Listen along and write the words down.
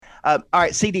All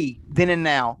right, CD. Then and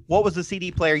now. What was the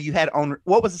CD player you had on?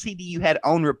 What was the CD you had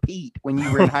on repeat when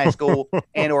you were in high school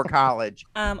and or college?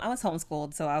 I was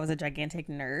homeschooled, so I was a gigantic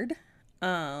nerd.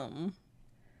 Um,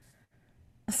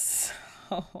 so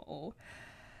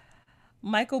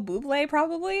Michael Bublé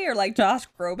probably, or like Josh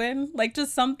Groban, like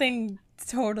just something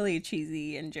totally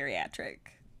cheesy and geriatric.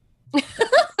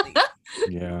 Definitely.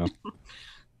 Yeah.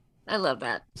 I love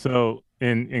that. So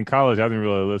in college, I didn't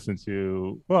really listen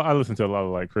to. Well, I listened to a lot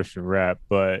of like Christian rap,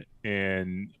 but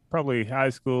in probably high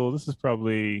school, this is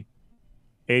probably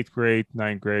eighth grade,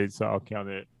 ninth grade. So I'll count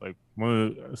it like one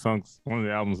of the songs, one of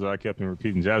the albums that I kept on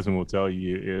repeating. Jasmine will tell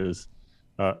you is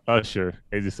Usher,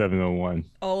 8701.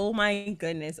 Oh my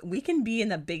goodness. We can be in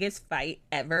the biggest fight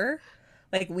ever.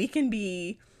 Like we can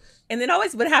be and then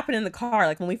always would happen in the car.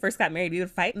 Like when we first got married, we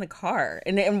would fight in the car.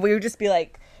 And we would just be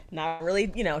like not really,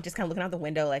 just kind of looking out the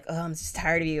window like, "Oh, I'm just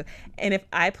tired of you." And if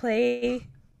I play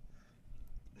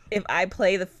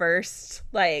the first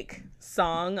like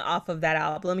song off of that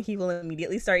album, he will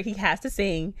immediately start. He has to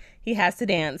sing, he has to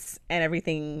dance, and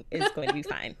everything is going to be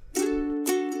fine.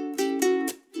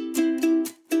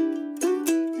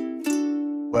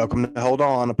 Welcome to Hold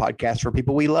On, a podcast for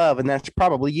people we love, and that's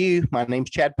probably you. My name's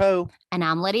Chad Poe. And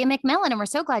I'm Lydia McMillan, and we're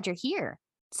so glad you're here.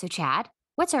 So, Chad,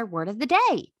 what's our word of the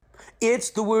day? It's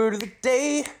the word of the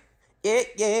day. Yeah,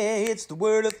 it's the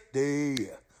word of the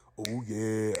day. Oh,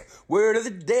 yeah. Word of the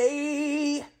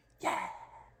day. Yeah.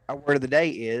 Our word of the day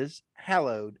is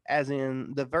hallowed, as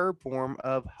in the verb form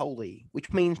of holy,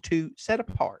 which means to set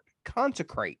apart,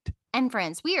 consecrate. And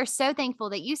friends, we are so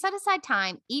thankful that you set aside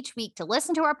time each week to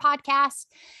listen to our podcast.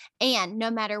 And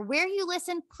no matter where you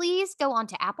listen, please go on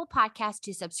to Apple Podcasts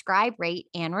to subscribe, rate,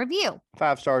 and review.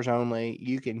 5 stars only.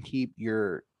 You can keep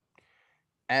your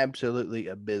absolutely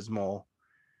abysmal,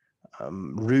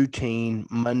 routine,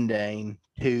 mundane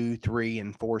 2, 3,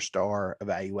 and 4 star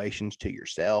evaluations to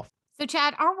yourself. So,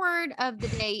 Chad, our word of the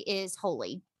day is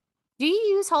holy. Do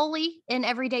you use holy in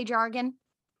everyday jargon?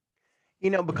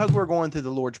 Because we're going through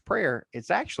the Lord's Prayer, it's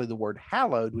actually the word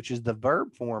hallowed, which is the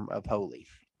verb form of holy.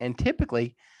 And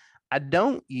typically, I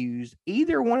don't use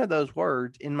either one of those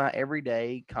words in my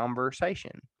everyday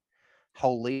conversation.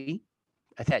 Holy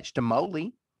attached to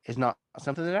moly is not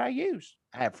something that I use.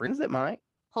 I have friends that might.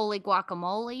 Holy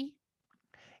guacamole.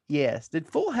 Yes. Did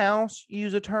Full House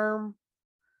use a term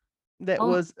that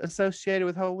was associated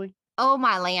with holy? Oh,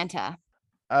 my Lanta.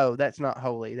 Oh, that's not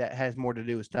holy. That has more to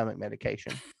do with stomach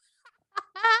medication.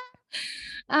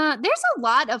 There's a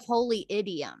lot of holy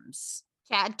idioms.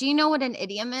 Chad, do you know what an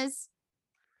idiom is?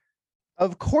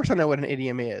 Of course I know what an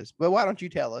idiom is, but why don't you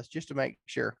tell us just to make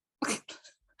sure?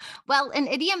 Well, an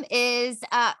idiom is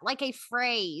like a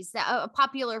phrase, a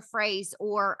popular phrase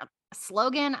or a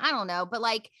slogan. I don't know. But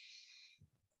like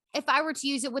if I were to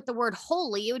use it with the word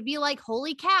holy, it would be like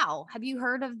holy cow. Have you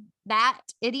heard of that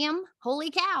idiom?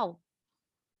 Holy cow.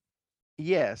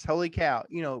 Yes, holy cow.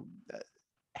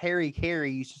 Harry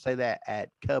Carey used to say that at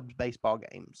Cubs baseball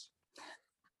games.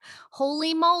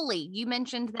 Holy moly. You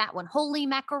mentioned that one. Holy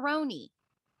macaroni.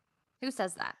 Who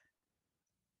says that?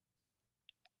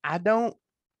 I don't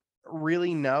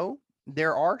really know.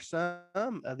 There are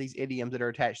some of these idioms that are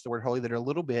attached to the word holy that are a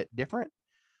little bit different.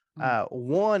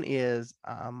 One is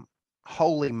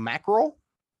holy mackerel.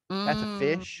 That's a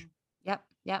fish.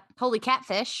 Yep. Holy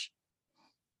catfish.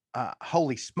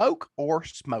 Holy smoke or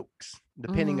smokes,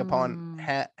 depending upon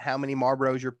how many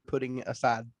Marlboros you're putting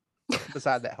aside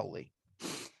beside that holy.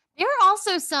 There are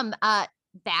also some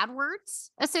bad words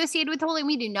associated with holy.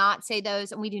 We do not say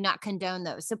those and we do not condone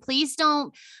those. So please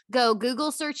don't go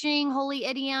Google searching holy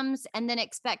idioms and then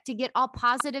expect to get all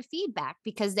positive feedback,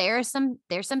 because there's some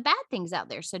bad things out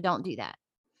there. So don't do that.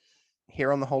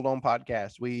 Here on the Hold On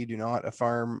podcast, we do not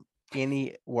affirm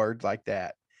any words like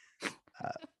that.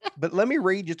 But let me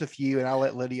read just a few and I'll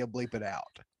let Lydia bleep it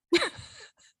out.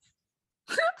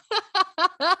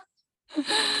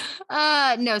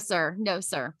 No, sir.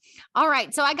 All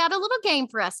right. So I got a little game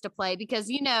for us to play, because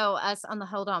us on the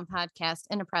Hold On Podcast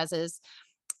Enterprises,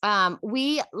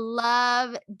 we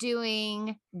love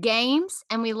doing games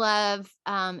and we love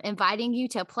inviting you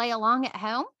to play along at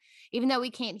home. Even though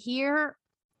we can't hear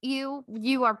you,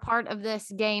 you are part of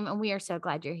this game and we are so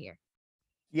glad you're here.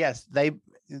 Yes,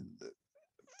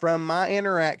 from my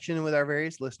interaction with our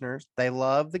various listeners, they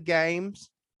love the games.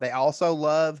 They also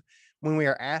love when we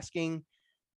are asking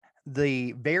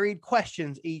the varied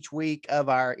questions each week of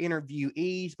our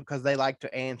interviewees, because they like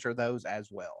to answer those as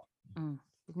well.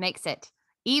 It makes it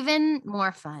even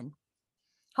more fun.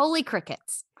 Holy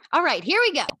crickets. All right, here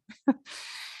we go.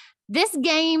 This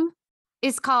game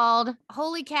is called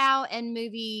Holy Cow and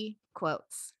Movie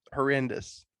Quotes.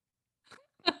 Horrendous.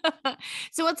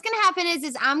 So what's going to happen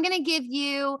is I'm going to give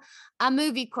you a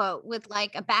movie quote with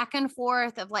like a back and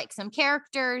forth of like some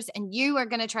characters, and you are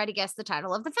going to try to guess the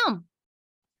title of the film.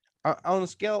 On a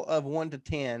scale of 1 to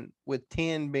 10, with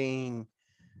 10 being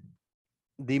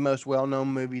the most well-known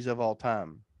movies of all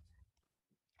time,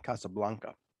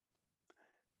 Casablanca,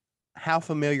 how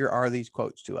familiar are these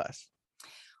quotes to us?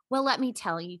 Well, let me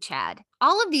tell you, Chad,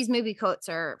 all of these movie quotes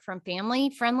are from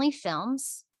family-friendly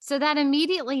films. So that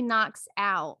immediately knocks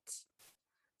out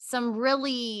some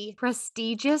really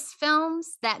prestigious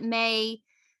films that may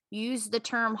use the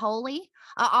term holy.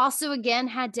 I also, again,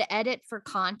 had to edit for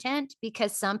content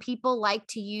because some people like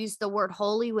to use the word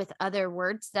holy with other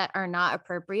words that are not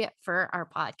appropriate for our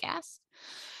podcast.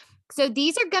 So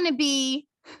these are going to be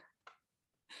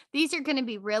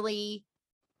really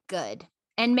good.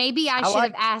 And maybe I should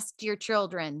have asked your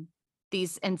children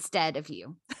these instead of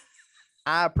you.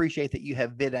 I appreciate that you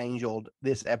have vid-angeled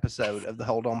this episode of the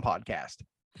Hold On podcast.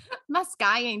 My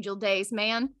Sky Angel days,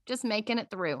 man. Just making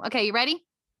it through. Okay, you ready?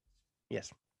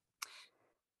 Yes.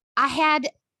 I had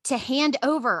to hand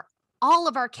over all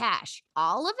of our cash,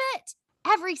 all of it,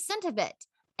 every cent of it.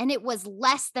 And it was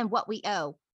less than what we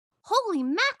owe. Holy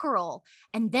mackerel.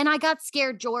 And then I got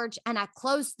scared, George, and I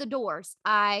closed the doors.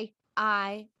 The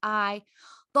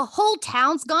whole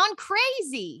town's gone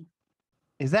crazy.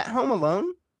 Is that Home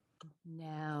Alone?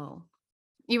 No.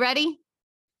 You ready?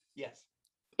 Yes.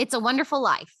 It's a Wonderful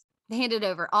Life. They handed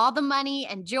over all the money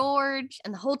and George,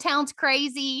 and the whole town's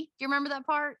crazy. Do you remember that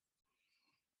part?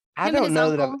 I Him and don't his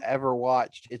know that uncle. I've ever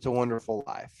watched It's a Wonderful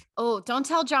Life. Oh, don't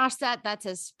tell Josh that. That's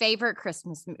his favorite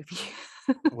Christmas movie.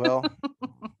 Well,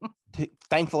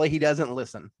 thankfully he doesn't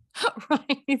listen.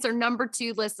 Right. He's our number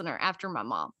 2 listener after my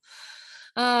mom.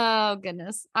 Oh,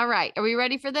 goodness. All right. Are we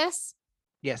ready for this?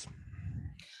 Yes.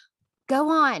 Go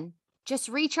on. Just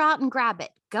reach out and grab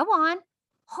it. Go on.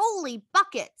 Holy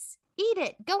buckets. Eat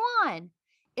it. Go on.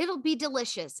 It'll be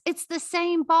delicious. It's the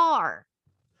same bar.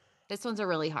 This one's a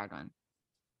really hard one.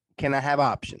 Can I have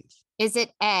options? Is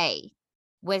it A,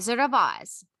 Wizard of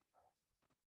Oz,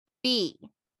 B,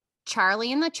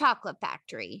 Charlie and the Chocolate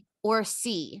Factory, or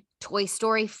C, Toy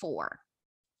Story 4?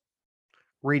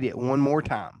 Read it one more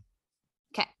time.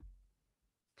 Okay.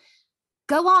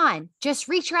 Go on. Just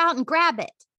reach out and grab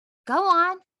it. Go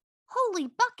on.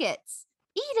 Holy buckets.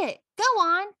 Eat it. Go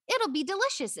on. It'll be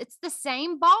delicious. It's the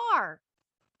same bar.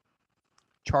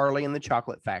 Charlie and the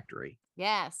Chocolate Factory.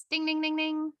 Yes. Ding, ding, ding,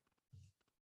 ding.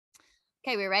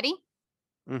 Okay, we ready?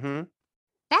 Mm-hmm.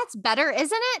 That's better,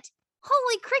 isn't it?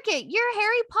 Holy cricket, you're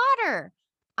Harry Potter.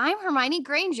 I'm Hermione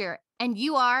Granger, and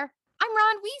you are, I'm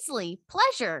Ron Weasley.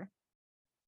 Pleasure.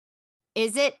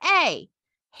 Is it A,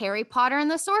 Harry Potter and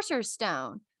the Sorcerer's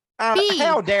Stone? B.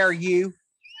 How dare you?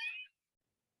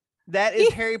 That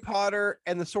is Harry Potter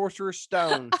and the Sorcerer's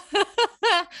Stone.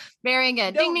 Very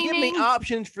good. Don't Ding, ding, give ding. me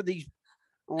options for these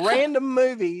random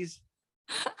movies.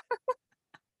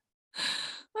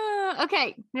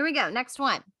 Okay, here we go. Next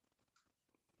one.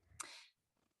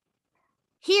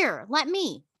 Here, let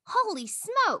me. Holy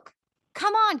smoke.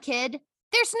 Come on, kid.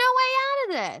 There's no way out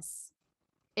of this.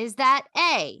 Is that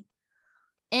A,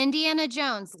 Indiana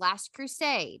Jones Last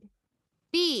Crusade,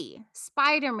 B,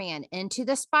 Spider-Man Into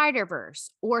the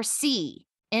Spider-Verse, or C,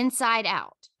 Inside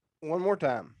Out? One more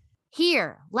time.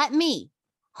 Here, let me.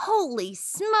 Holy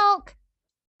smoke.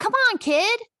 Come on,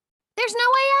 kid. There's no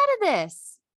way out of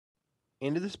this.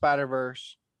 Into the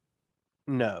Spider-Verse,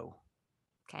 no.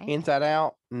 Okay. Inside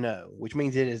Out, no. Which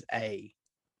means it is A.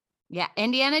 Yeah,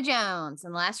 Indiana Jones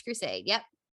and Last Crusade. Yep.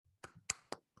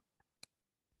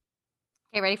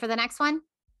 Okay, ready for the next one?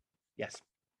 Yes.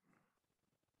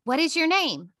 What is your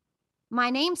name?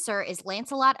 My name, sir, is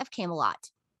Lancelot of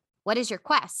Camelot. What is your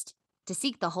quest? To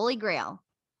seek the Holy Grail.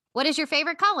 What is your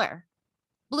favorite color?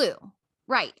 Blue.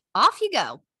 Right. Off you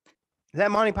go. Is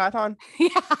that Monty Python?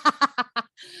 Yeah.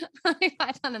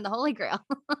 Python and the Holy Grail.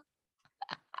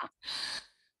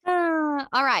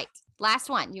 All right. Last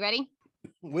one. You ready?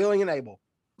 Willing and able.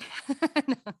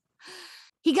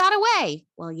 He got away.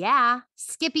 Well, yeah.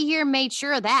 Skippy here made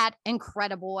sure of that.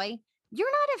 Incredible boy.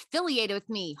 You're not affiliated with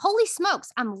me. Holy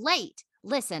smokes. I'm late.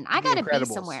 Listen, I The got to be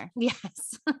Incredibles. somewhere.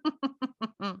 Yes.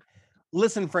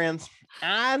 Listen, friends,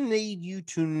 I need you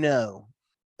to know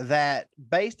that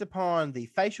based upon the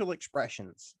facial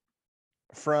expressions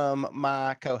from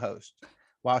my co-host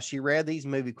while she read these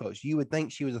movie quotes, you would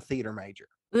think she was a theater major.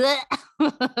 It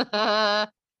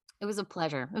was a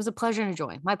pleasure. It was a pleasure and a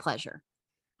joy. My pleasure.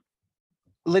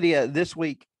 Lydia, this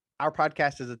week, our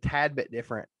podcast is a tad bit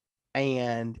different.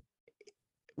 And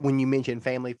when you mention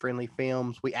family-friendly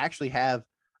films, we actually have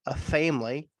a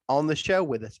family on the show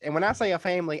with us. And when I say a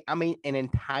family, I mean an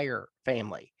entire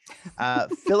family.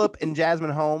 Philip and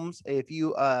Jasmine Holmes. If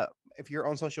you're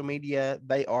on social media,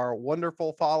 they are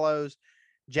wonderful follows.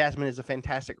 Jasmine is a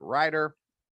fantastic writer,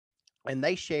 and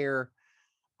they share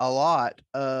a lot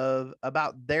of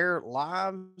about their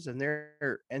lives and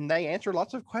they answer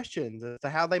lots of questions as to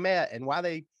how they met and why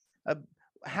they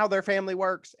how their family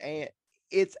works, and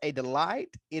it's a delight.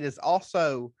 It is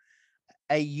also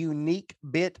a unique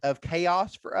bit of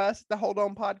chaos for us, the Hold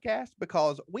On podcast,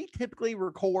 because we typically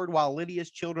record while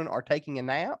Lydia's children are taking a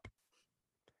nap.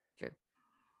 True.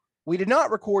 We did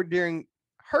not record during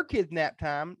her kids' nap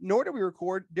time, nor did we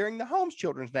record during the Holmes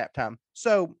children's nap time.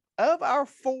 So of our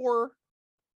 4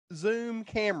 Zoom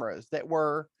cameras that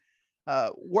were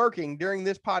working during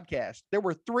this podcast, there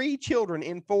were 3 children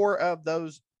in 4 of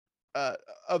those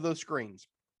screens.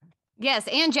 Yes,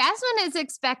 and Jasmine is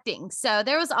expecting, so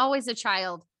there was always a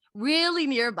child really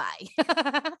nearby.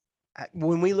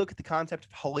 When we look at the concept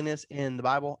of holiness in the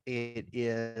Bible, it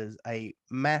is a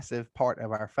massive part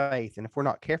of our faith, and if we're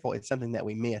not careful, it's something that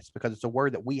we miss because it's a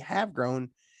word that we have grown,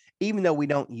 even though we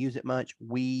don't use it much.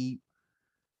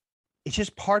 It's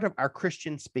just part of our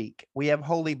Christian speak. We have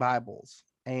holy Bibles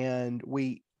and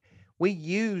we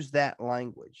use that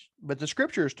language, but the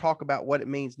scriptures talk about what it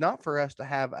means, not for us to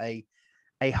have a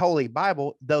holy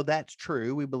Bible, though that's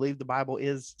true. We believe the Bible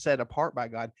is set apart by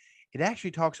God. It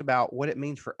actually talks about what it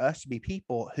means for us to be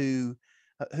people who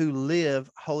live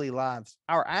holy lives.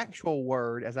 Our actual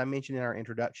word, as I mentioned in our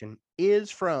introduction, is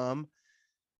from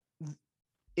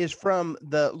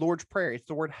the Lord's Prayer. It's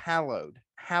the word hallowed.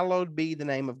 Hallowed be the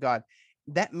name of God.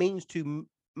 That means to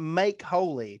make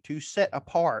holy, to set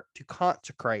apart, to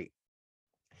consecrate.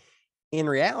 In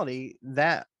reality,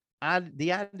 the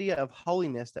idea of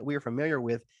holiness that we are familiar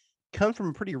with comes from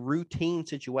a pretty routine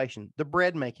situation. The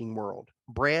bread making world.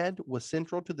 Bread was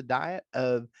central to the diet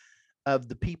of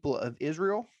the people of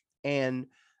Israel. And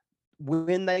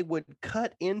when they would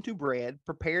cut into bread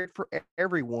prepared for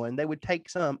everyone, they would take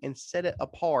some and set it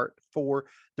apart for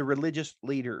the religious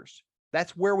leaders.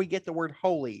 That's where we get the word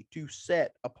holy, to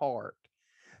set apart.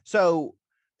 So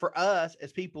for us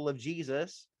as people of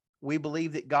Jesus, we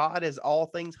believe that God is all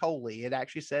things holy. It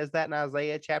actually says that in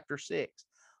Isaiah chapter 6.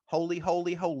 Holy,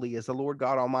 holy, holy is the Lord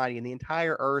God Almighty, and the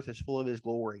entire earth is full of his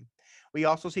glory. We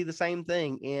also see the same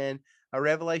thing in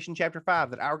Revelation chapter 5,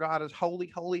 that our God is holy,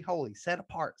 holy, holy, set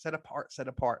apart, set apart, set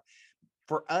apart.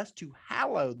 For us to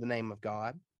hallow the name of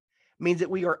God means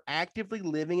that we are actively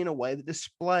living in a way that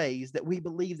displays that we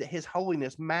believe that his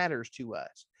holiness matters to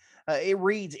us. It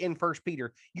reads in 1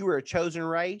 Peter, you are a chosen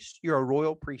race, you're a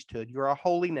royal priesthood, you're a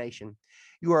holy nation,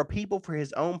 you are a people for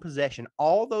his own possession.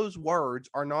 All those words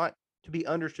are not to be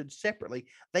understood separately.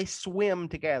 They swim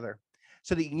together,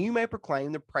 so that you may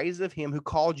proclaim the praises of him who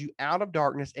called you out of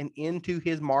darkness and into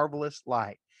his marvelous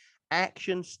light.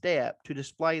 Action step to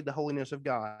display the holiness of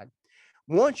God.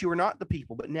 Once you were not the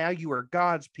people, but now you are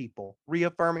God's people,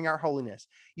 reaffirming our holiness.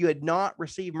 You had not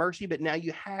received mercy, but now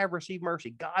you have received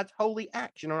mercy. God's holy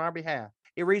action on our behalf.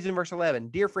 It reads in verse 11,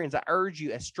 dear friends, I urge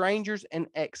you as strangers and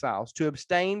exiles to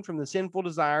abstain from the sinful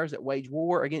desires that wage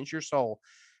war against your soul.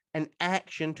 An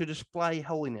action to display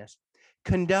holiness.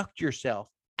 Conduct yourself,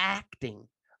 acting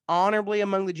honorably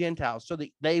among the Gentiles, so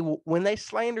that they will, when they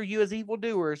slander you as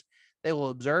evildoers, they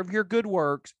will observe your good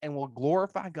works and will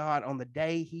glorify God on the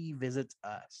day he visits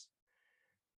us.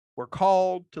 We're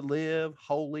called to live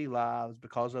holy lives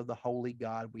because of the holy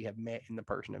God we have met in the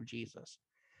person of Jesus.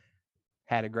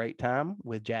 Had a great time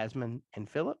with Jasmine and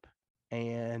Philip,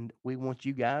 and we want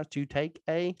you guys to take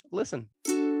a listen.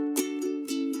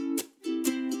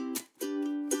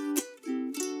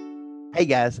 Hey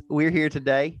guys, we're here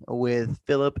today with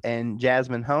Philip and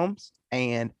Jasmine Holmes,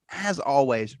 and as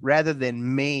always, rather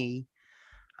than me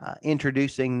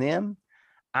introducing them,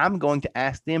 I'm going to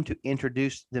ask them to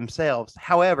introduce themselves.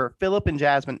 However, Philip and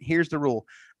Jasmine, here's the rule.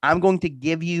 I'm going to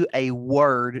give you a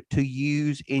word to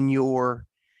use in your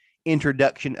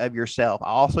introduction of yourself.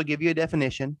 I'll also give you a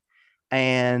definition,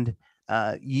 and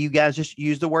you guys just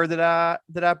use the word that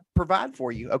I provide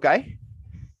for you, okay?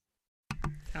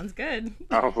 Sounds good.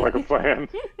 Sounds like a plan.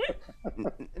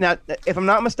 Now, if I'm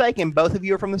not mistaken, both of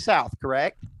you are from the South,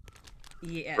 correct?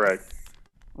 Yes. Correct.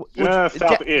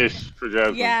 South-ish for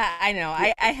Jasmine. Yeah, I know.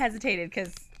 I hesitated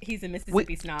because he's a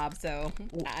Mississippi snob. So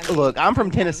look, I'm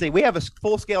from Tennessee. We have a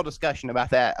full-scale discussion about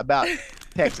that, about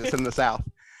Texas and the South.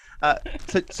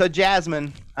 So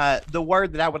Jasmine, the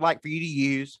word that I would like for you to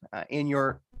use in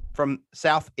your from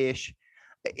South-ish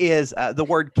is the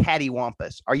word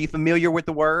cattywampus. Are you familiar with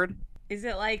the word? Is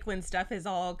it like when stuff is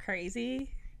all crazy?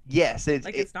 Yes,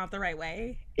 it's not the right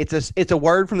way. It's a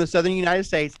word from the Southern United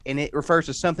States, and it refers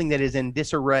to something that is in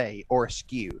disarray or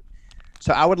askew.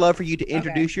 So I would love for you to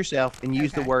introduce yourself and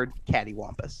use the Okay. word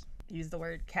cattywampus. Use the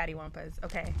word cattywampus.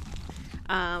 Okay.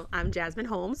 I'm Jasmine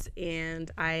Holmes, and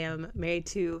I am married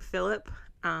to Philip.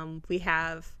 We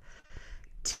have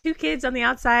 2 kids on the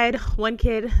outside, 1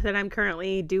 kid that I'm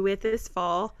currently due with this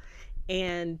fall,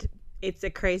 and it's a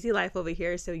crazy life over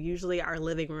here. So usually our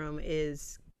living room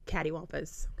is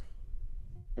cattywampus.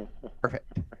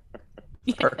 Perfect.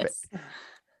 Yes. Perfect.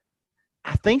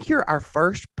 I think you're our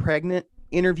first pregnant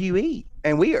interviewee,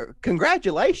 and we are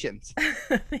congratulations.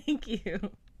 Thank you.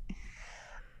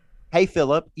 Hey,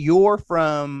 Philip, you're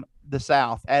from the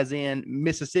South, as in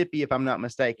Mississippi, if I'm not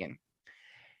mistaken.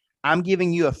 I'm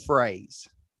giving you a phrase.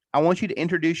 I want you to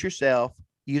introduce yourself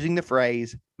using the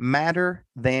phrase madder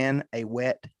than a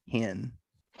wet hen.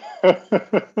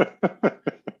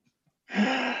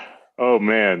 Oh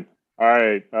man. All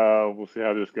right. We'll see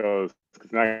how this goes.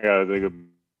 Because now I gotta think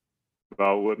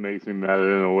about what makes me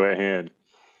madder than a wet hen.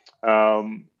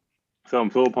 So I'm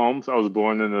Philip Holmes. I was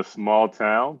born in a small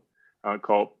town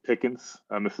called Pickens,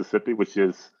 Mississippi, which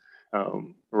is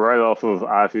right off of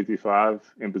I-55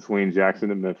 in between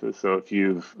Jackson and Memphis. So if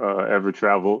you've ever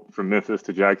traveled from Memphis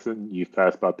to Jackson, you've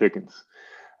passed by Pickens.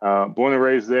 Born and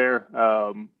raised there,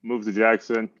 moved to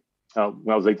Jackson when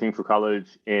I was 18 for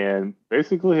college, and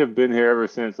basically have been here ever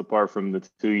since, apart from the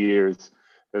 2 years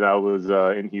that I was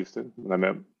in Houston when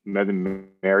I met and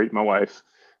married my wife,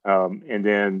 and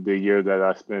then the year that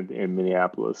I spent in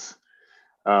Minneapolis.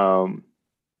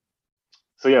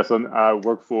 So I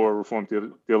work for Reformed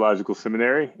Theological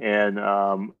Seminary, and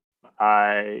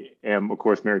I am, of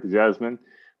course, married to Jasmine.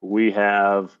 We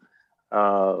have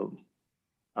 3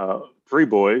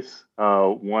 boys,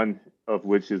 one of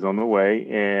which is on the way,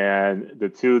 and the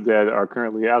 2 that are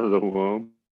currently out of the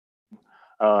womb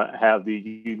have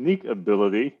the unique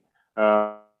ability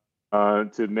to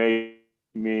make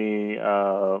me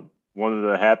one of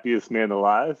the happiest men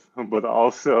alive, but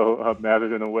also madder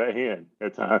than a wet hen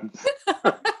at times.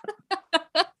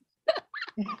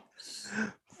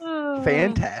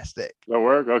 Fantastic. That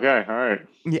work? Okay, all right.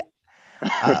 Yeah.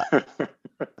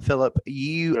 Philip,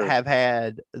 you Sure. have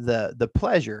had the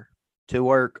pleasure to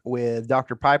work with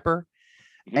Dr. Piper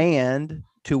Mhm. and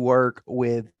to work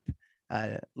with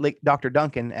Dr.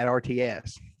 Duncan at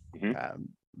RTS. Mhm.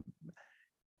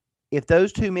 If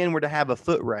those 2 men were to have a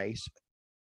foot race,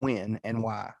 when and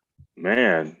why?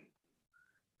 Man.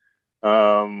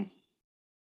 I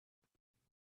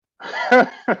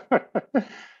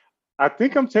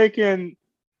think I'm taking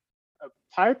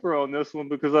Piper on this one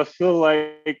because I feel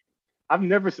like I've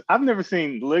never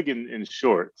seen Ligon in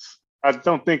shorts. I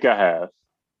don't think I have.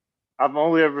 I've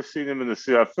only ever seen him in the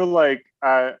suit. I feel like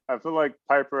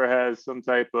Piper has some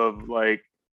type of like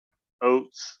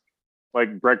oats,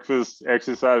 like breakfast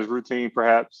exercise routine,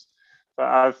 perhaps.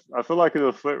 I feel like in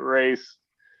a foot race,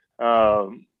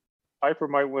 Piper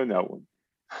might win that one.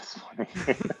 That's funny.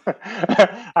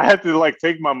 I had to like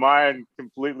take my mind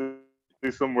completely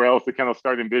somewhere else to kind of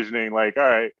start envisioning, like, all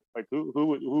right, like who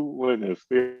would win this?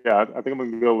 Yeah, I think I'm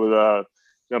gonna go with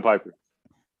John Piper.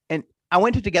 And I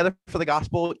went to Together for the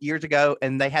Gospel years ago,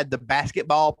 and they had the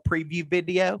basketball preview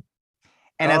video.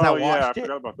 And as I watched I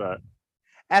forgot about that.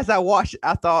 I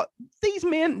thought, these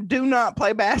men do not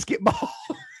play basketball.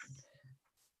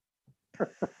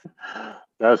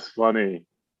 That's funny.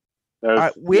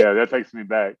 right, that takes me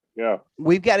back. Yeah.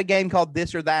 We've got a game called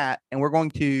This or That, and we're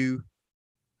going to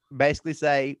basically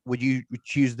say, would you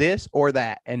choose this or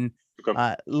that? And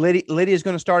Okay. Lydia is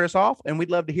going to start us off, and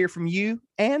we'd love to hear from you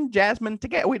and Jasmine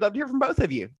together. We'd love to hear from both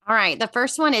of you. All right. The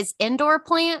first one is indoor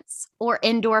plants or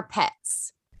indoor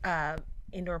pets.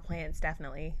 Indoor plants,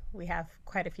 definitely. We have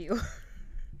quite a few.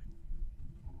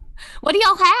 What do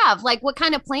y'all have? Like, what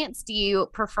kind of plants do you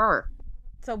prefer?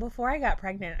 So before I got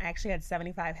pregnant, I actually had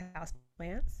 75 house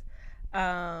plants. But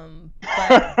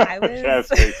I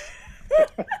was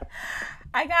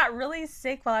I got really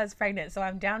sick while I was pregnant, so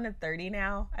I'm down to 30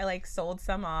 now. I like sold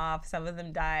some off, some of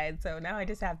them died, so now I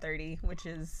just have 30, which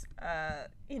is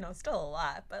still a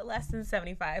lot, but less than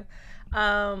 75.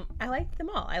 I like them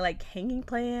all. I like hanging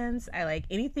plants. I like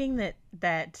anything that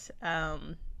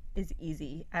is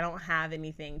easy. I don't have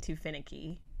anything too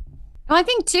finicky. Well, I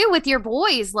think too with your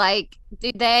boys, like,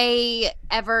 do they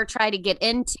ever try to get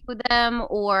into them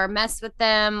or mess with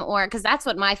them? Or because that's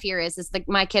what my fear is like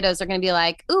my kiddos are going to be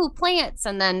like, ooh, plants.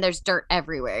 And then there's dirt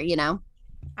everywhere, you know?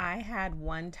 I had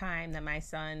one time that my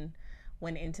son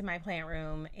went into my plant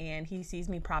room and he sees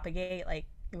me propagate like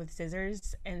with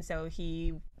scissors. And so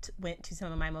he went to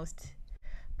some of my most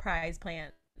prized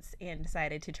plants and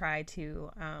decided to try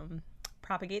to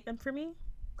propagate them for me.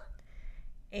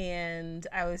 And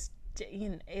I was,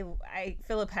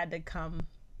 Philip had to come.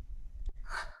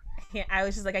 can't. I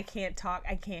was just like, I can't talk.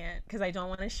 I can't because I don't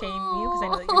want to shame you because I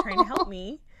know that you're trying to help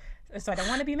me. So I don't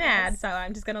want to be mad. So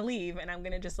I'm just gonna leave and I'm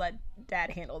gonna just let Dad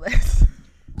handle this.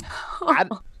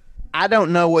 I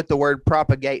don't know what the word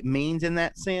propagate means in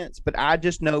that sense, but I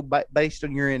just know based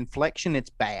on your inflection, it's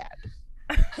bad.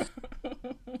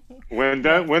 When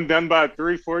done by a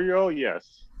 3-4-year-old,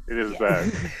 yes, it is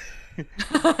bad.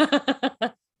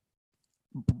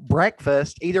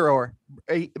 Breakfast, either or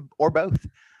both.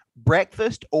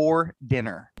 Breakfast or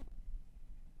dinner.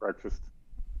 Breakfast,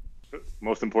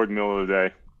 most important meal of the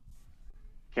day.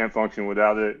 Can't function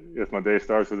without it. If my day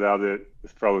starts without it,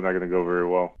 it's probably not going to go very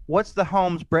well. What's the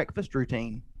home's breakfast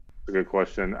routine? That's a good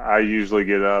question. I usually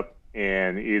get up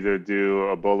and either do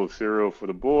a bowl of cereal for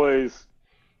the boys.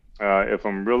 If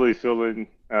I'm really feeling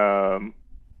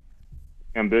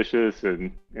ambitious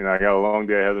and I got a long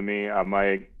day ahead of me, I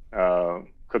might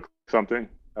cook something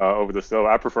over the stove.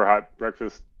 I prefer hot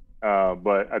breakfast,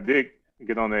 but I did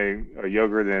get on a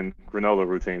yogurt and granola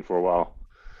routine for a while.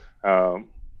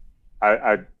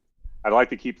 I like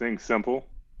to keep things simple,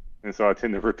 and so I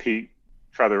tend to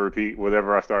try to repeat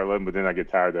whatever I start loving, but then I get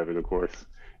tired of it, of course,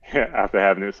 after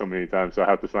having it so many times. So I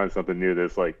have to find something new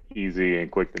that's like easy and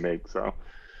quick to make. So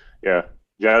yeah,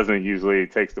 Jasmine usually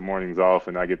takes the mornings off,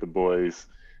 and I get the boys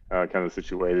kind of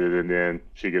situated, and then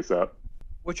she gets up.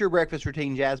 What's your breakfast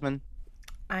routine, Jasmine?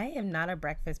 I am not a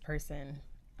breakfast person.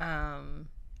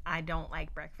 I don't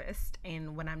like breakfast,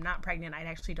 and when I'm not pregnant, I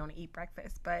actually don't eat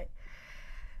breakfast, but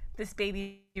this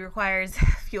baby requires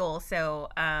fuel, so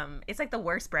it's like the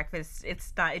worst breakfast.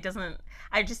 I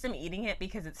just am eating it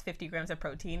because it's 50 grams of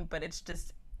protein, but it's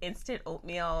just instant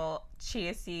oatmeal,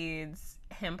 chia seeds,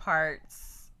 hemp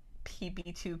hearts,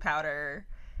 PB2 powder,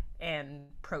 and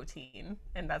protein,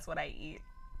 and that's what I eat.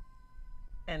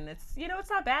 And it's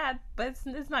not bad, but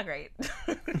it's not great.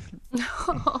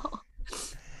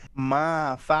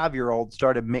 My 5-year-old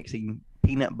started mixing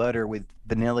peanut butter with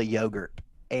vanilla yogurt,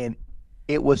 and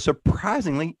it was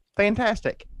surprisingly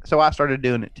fantastic. So I started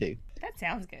doing it too. That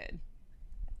sounds good.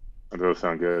 That does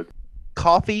sound good.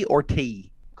 Coffee or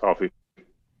tea? Coffee.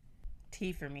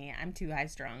 Tea for me. I'm too high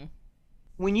strung.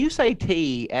 When you say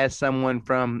tea, as someone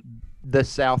from the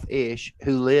South-ish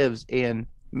who lives in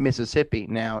Mississippi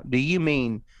now, do you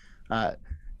mean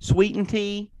sweetened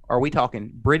tea? Are we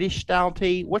talking British style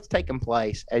tea? What's taking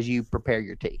place as you prepare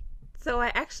your tea? So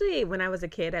I actually, when I was a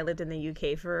kid, I lived in the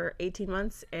UK for 18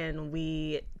 months and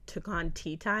we took on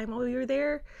tea time while we were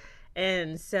there.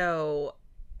 And so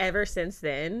ever since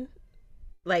then,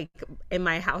 like in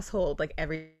my household, like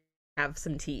have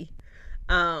some tea.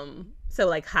 So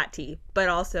like hot tea, but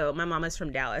also my mom is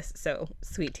from Dallas, so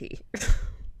sweet tea.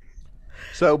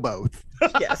 So both.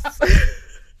 Yes.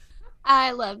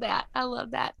 I love that. I love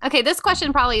that. Okay, this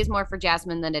question probably is more for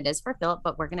Jasmine than it is for Philip,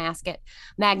 but we're going to ask it.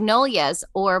 Magnolias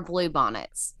or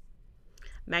bluebonnets?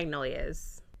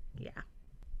 Magnolias. Yeah.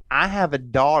 I have a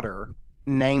daughter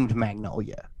named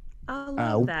Magnolia. I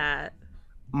love that.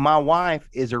 My wife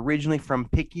is originally from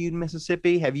Picayune,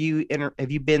 Mississippi. Have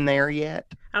you been there yet?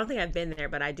 I don't think I've been there,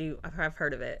 but I've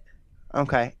heard of it.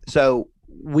 Okay. So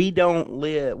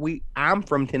I'm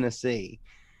from Tennessee.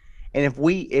 And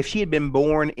if she had been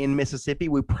born in Mississippi,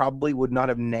 we probably would not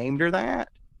have named her that.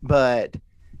 But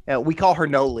we call her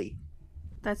Noli.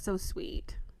 That's so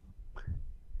sweet.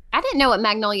 I didn't know what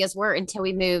magnolias were until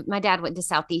we moved. My dad went to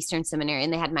Southeastern Seminary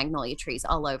and they had magnolia trees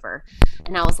all over.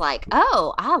 And I was like,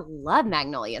 oh, I love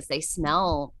magnolias. They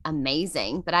smell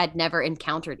amazing. But I'd never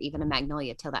encountered even a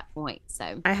magnolia till that point.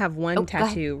 So I have one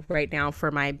tattoo right now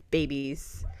for my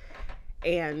babies.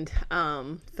 And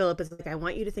Philip is like, I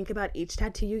want you to think about each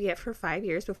tattoo you get for 5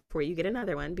 years before you get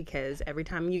another one, because every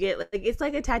time you get, like, it's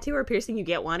like a tattoo or piercing, you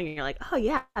get one and you're like, oh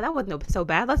yeah, that wasn't so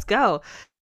bad, let's go.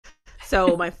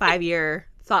 So my 5-year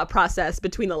thought process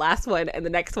between the last one and the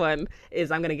next one is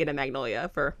I'm gonna get a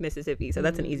magnolia for Mississippi. So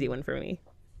that's an easy one for me.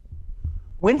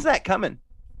 When's that coming?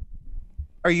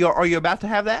 Are you about to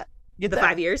have that? Get the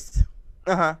 5 years?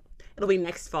 Uh-huh. It'll be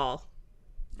next fall.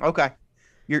 Okay.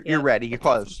 You're ready. You're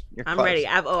close. I'm ready.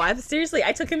 I've seriously,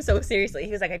 I took him so seriously.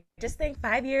 He was like, I just think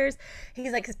 5 years.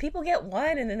 He's like, because people get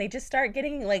one and then they just start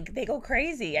getting, like, they go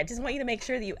crazy. I just want you to make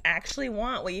sure that you actually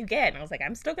want what you get. And I was like,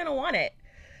 I'm still going to want it.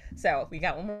 So we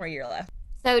got one more year left.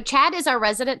 So Chad is our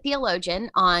resident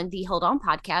theologian on the Hold On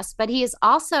podcast, but he is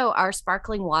also our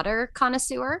sparkling water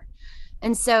connoisseur.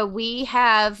 And so we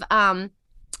have,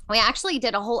 we actually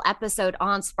did a whole episode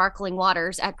on sparkling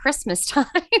waters at Christmas time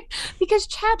because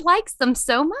Chad likes them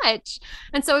so much.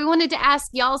 And so we wanted to ask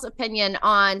y'all's opinion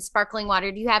on sparkling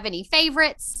water. Do you have any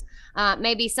favorites?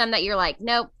 Maybe some that you're like,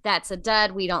 nope, that's a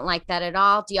dud. We don't like that at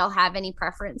all. Do y'all have any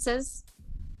preferences?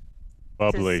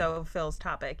 bubbly. is so Phil's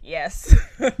topic. Yes.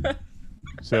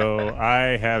 So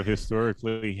I have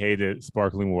historically hated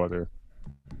sparkling water.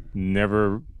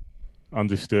 Never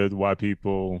understood why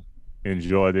people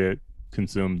enjoyed it,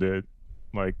 consumed it.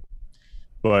 Like,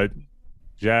 but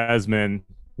Jasmine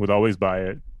would always buy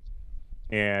it,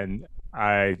 and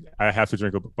I have to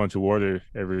drink a bunch of water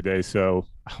every day. So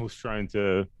I was trying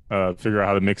to figure out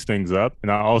how to mix things up,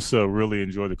 and I also really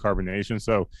enjoy the carbonation.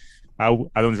 So I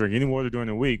don't drink any water during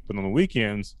the week, but on the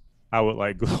weekends I would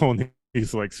like go on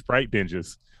these like Sprite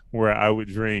binges where I would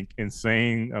drink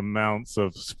insane amounts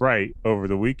of Sprite over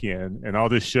the weekend and all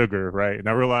this sugar, right? And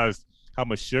I realized how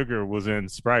much sugar was in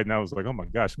Sprite, and I was like, oh my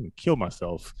gosh, I'm gonna kill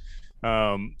myself.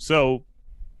 So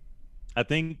I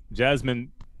think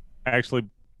Jasmine actually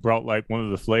brought like one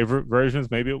of the flavor versions.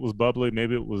 Maybe it was bubbly,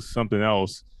 maybe it was something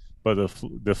else, but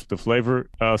the flavor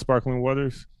sparkling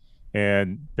waters,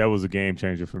 and that was a game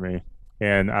changer for me.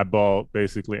 And I bought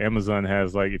basically Amazon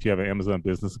has like if you have an Amazon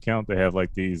business account, they have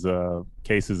like these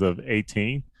cases of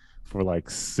 18 for like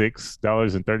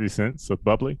 $6.30 of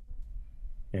bubbly.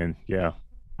 And yeah,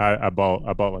 I bought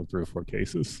like 3 or 4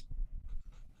 cases.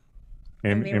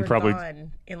 And they were probably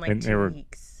gone in like and they 2 were-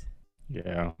 weeks.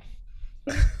 yeah.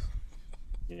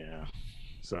 Yeah.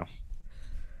 So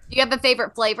Do you have a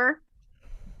favorite flavor?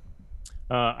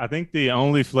 I think the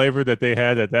only flavor that they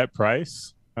had at that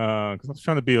price, because I was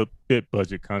trying to be a bit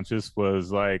budget conscious,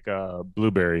 was like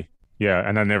blueberry. Yeah,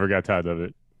 and I never got tired of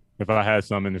it. If I had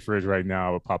some in the fridge right now,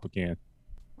 I would pop a can.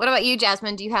 What about you,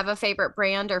 Jasmine? Do you have a favorite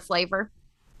brand or flavor?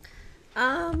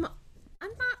 I'm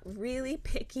not really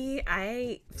picky.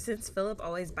 Since Philip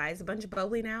always buys a bunch of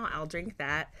bubbly now, I'll drink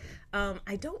that.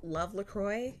 I don't love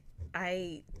LaCroix.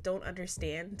 I don't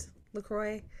understand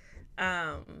LaCroix.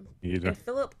 Either. And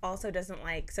Philip also doesn't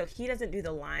like, so he doesn't do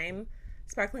the lime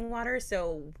sparkling water.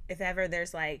 So if ever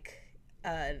there's like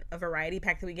a variety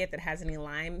pack that we get that has any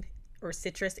lime or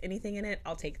citrus, anything in it,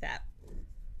 I'll take that.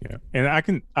 Yeah,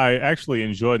 and I actually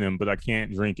enjoy them, but I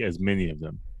can't drink as many of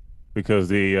them because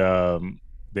the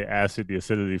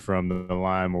acidity from the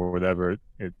lime or whatever,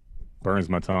 it burns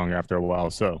my tongue after a while.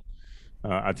 So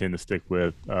I tend to stick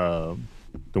with the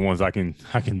ones I can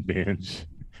binge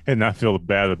and not feel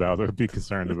bad about or be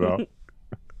concerned about.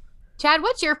 Chad,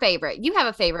 what's your favorite? You have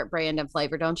a favorite brand and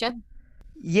flavor, don't you?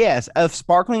 Yes, of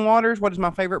sparkling waters, what is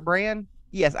my favorite brand?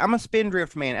 Yes, I'm a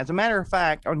Spindrift man. As a matter of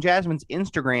fact, on Jasmine's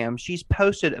Instagram, she's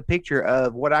posted a picture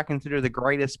of what I consider the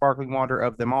greatest sparkling water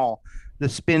of them all, the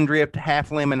Spindrift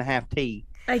half lemon, half tea.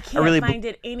 I can't really find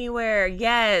it anywhere.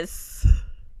 Yes.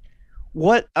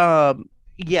 What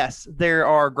yes, there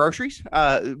are groceries.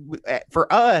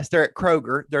 For us, they're at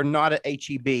Kroger. They're not at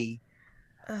HEB.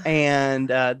 Ugh. And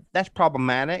that's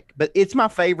problematic, but it's my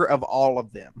favorite of all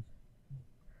of them.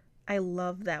 I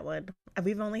love that one.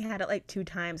 We've only had it like 2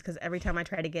 times because every time I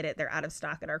try to get it, they're out of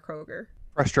stock at our Kroger.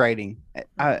 Frustrating.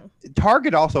 Oh.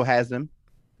 Target also has them.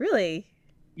 Really?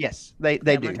 Yes, they I'm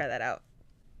do. gonna try that out.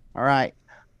 All right.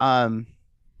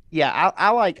 Yeah, I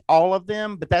like all of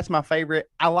them, but that's my favorite.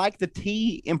 I like the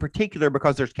tea in particular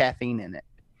because there's caffeine in it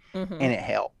Mhm. and it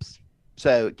helps.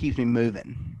 So it keeps me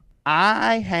moving.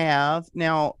 I have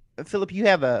now, Philip, you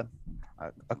have a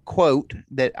quote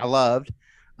that I loved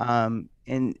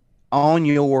and on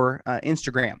your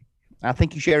Instagram. I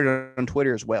think you shared it on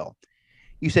Twitter as well.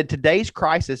 You said today's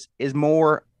crisis is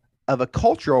more of a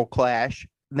cultural clash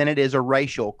than it is a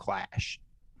racial clash.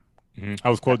 I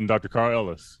was quoting Dr. Carl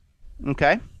Ellis.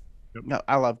 Okay. Yep. No,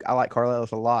 I like Carl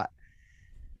Ellis a lot.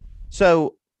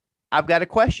 So I've got a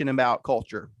question about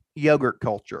culture, yogurt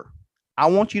culture. I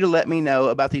want you to let me know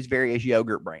about these various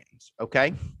yogurt brands.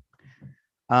 Okay.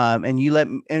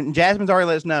 And Jasmine's already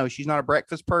let us know she's not a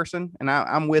breakfast person, and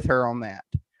I'm with her on that.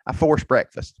 I force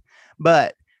breakfast,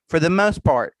 but for the most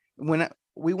part,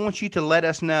 we want you to let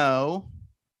us know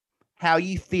how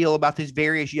you feel about these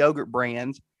various yogurt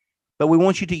brands, but we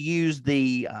want you to use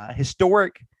the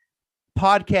historic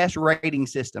podcast rating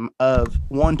system of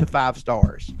 1 to 5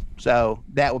 stars. So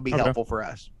that would be Okay. helpful for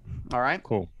us. All right.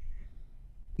 Cool.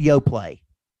 Yoplait.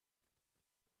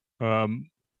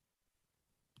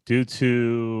 Due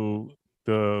to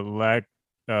the lack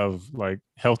of like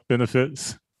health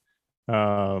benefits,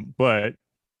 but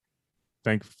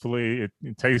thankfully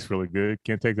it tastes really good.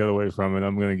 Can't take that away from it.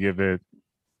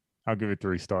 I'll give it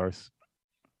 3 stars.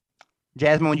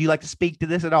 Jasmine, would you like to speak to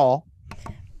this at all?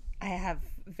 I have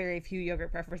very few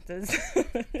yogurt preferences.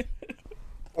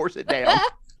 Force it down.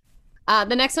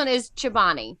 The next one is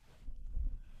Chobani.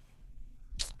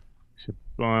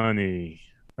 Chobani.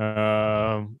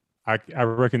 I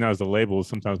recognize the labels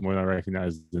sometimes more than I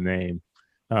recognize the name.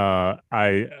 I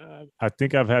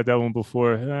think I've had that one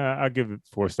before. I'll give it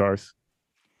 4 stars.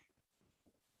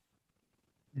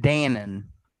 Dannon.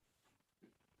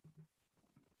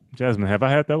 Jasmine, have I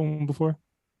had that one before?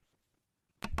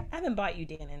 I haven't bought you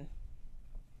Dannon.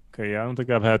 Okay, yeah, I don't think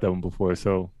I've had that one before,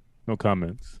 so no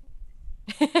comments.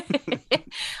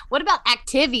 What about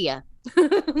Activia?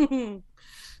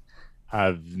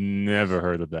 I've never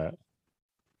heard of that.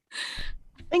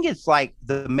 I think it's like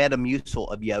the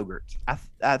Metamucil of yogurt.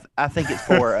 I think it's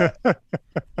for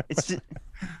it's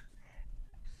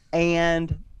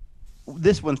and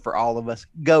this one's for all of us.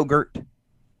 Go-gurt.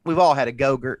 We've all had a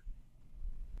go-gurt.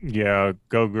 Yeah,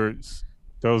 Go-Gurts.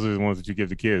 Those are the ones that you give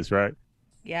to kids, right?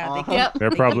 Yeah, Uh-huh. they Yep. keep, They're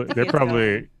they probably keep they're kids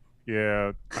probably going.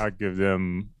 yeah. I give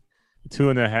them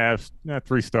 2.5, not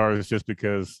 3 stars, just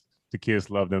because the kids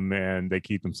love them and they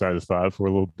keep them satisfied for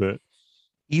a little bit.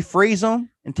 You freeze them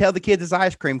and tell the kids it's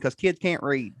ice cream because kids can't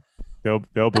read. They'll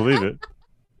believe it.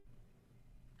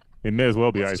 It may as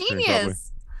well be That's ice cream, probably.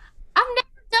 genius. I've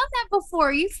never done that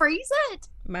before. You freeze it.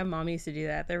 My mom used to do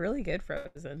that. They're really good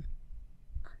frozen.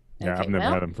 Yeah, Okay, I've never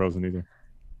well, had them frozen either.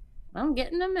 I'm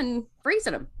getting them and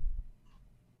freezing them.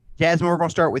 Jasmine, we're going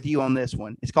to start with you on this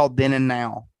one. It's called Then and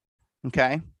Now.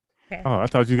 Okay. Oh, I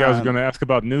thought you guys were Um, going to ask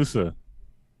about Noosa.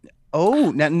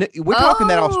 Oh, now we're talking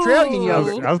that Australian Oh.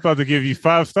 yogurt. I was about to give you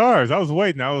 5 stars. I was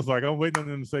waiting. I was like, I'm waiting on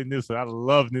them to say Noosa. I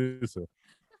love Noosa.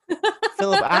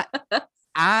 Philip,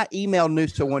 I emailed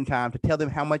Noosa one time to tell them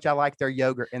how much I like their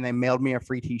yogurt, and they mailed me a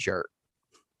free T-shirt.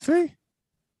 See?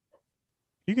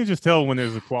 You can just tell when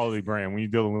there's a quality brand, when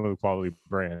you're dealing with a quality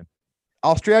brand.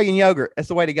 Australian yogurt. That's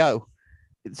the way to go.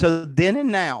 So Then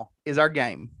and Now is our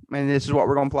game, and this is what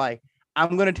we're going to play.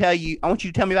 I'm going to tell you. I want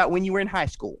you to tell me about when you were in high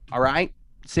school. All right,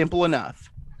 simple enough.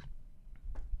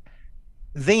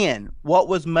 Then, what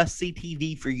was must-see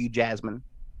TV for you, Jasmine?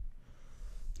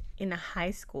 In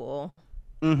high school,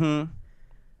 Mm-hmm.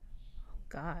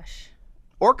 gosh.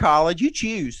 Or college, you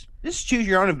choose. Just choose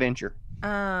your own adventure.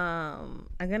 I'm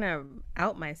gonna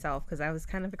out myself because I was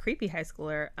kind of a creepy high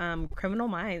schooler. Criminal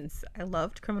Minds. I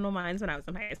loved Criminal Minds when I was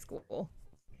in high school.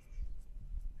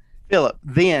 Philip,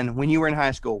 then when you were in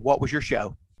high school, what was your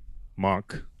show?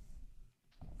 Monk.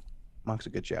 Monk's a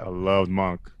good I show. loved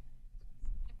Monk.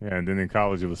 Yeah, and then in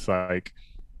college it was Psych.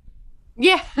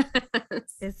 Yeah.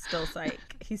 It's still psych.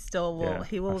 He still will. Yeah,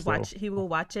 he will I still- watch. He will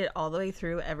watch it all the way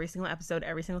through, every single episode,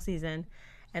 every single season,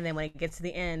 and then when it gets to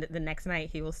the end, the next night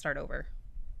he will start over.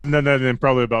 No, in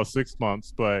probably about 6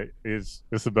 months, but it's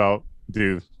about,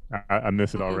 dude, I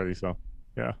miss it Mhm. already. So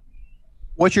yeah.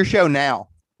 What's your show now?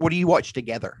 What do you watch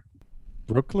together?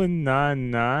 Brooklyn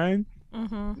Nine-Nine.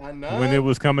 Mm-hmm. When it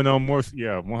was coming on more,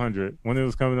 100. When it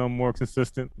was coming on more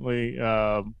consistently,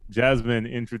 Jasmine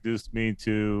introduced me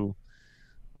to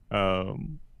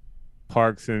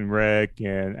Parks and Rec,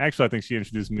 and actually, I think she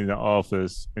introduced me to The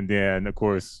Office, and then of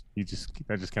course, that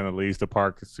just kind of leads to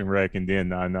Parks and Rec, and then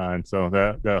 9-9. So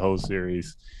that whole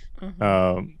series,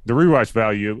 Mm-hmm. the rewatch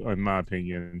value, in my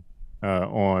opinion,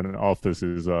 on Office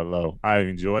is low. I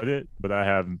enjoyed it, but I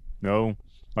have no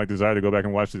desire to go back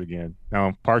and watch it again.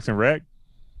 Now, Parks and Rec,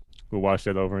 we'll watch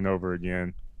that over and over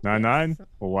again. 9-9,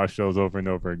 we'll watch those over and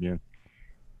over again.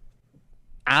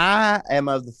 I am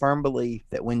of the firm belief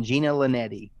that when Gina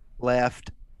Linetti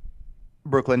left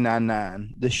Brooklyn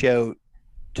Nine-Nine, the show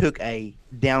took a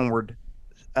downward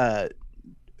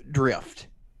drift.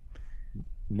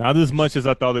 Not as much as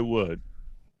I thought it would.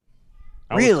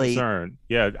 I was Really? concerned.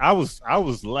 Yeah, I was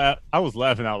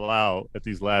laughing out loud at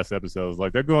these last episodes.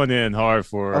 Like, they're going in hard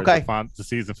for Okay. the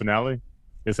season finale.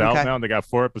 It's out Okay. now. They got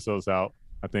 4 episodes out.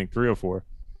 I think 3 or 4,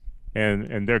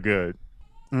 and they're good.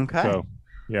 Okay. So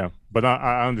yeah, but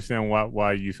I understand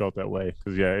why you felt that way,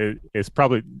 because it's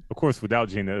probably, of course, without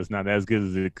Gina, it's not as good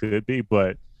as it could be,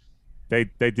 but they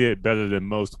did better than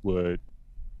most would.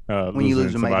 When you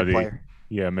lose a losing major somebody- player.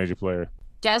 Yeah, major player.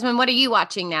 Jasmine, what are you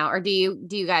watching now? Or do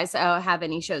you guys have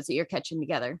any shows that you're catching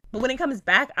together? But when it comes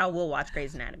back, I will watch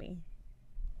Grey's Anatomy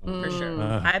for sure.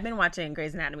 Mm. I've been watching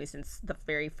Grey's Anatomy since the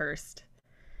very first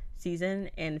season,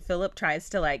 and Philip tries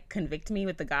to like convict me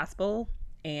with the gospel,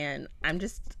 and I'm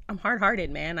hard-hearted,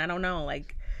 man. I don't know,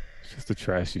 like It's just a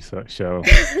trashy show.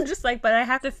 just like, but I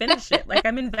have to finish it. Like,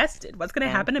 I'm invested. What's gonna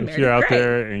happen to If you're Meredith out Grey?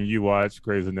 there and you watch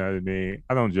Grey's Anatomy,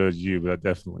 I don't judge you, but I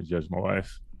definitely judge my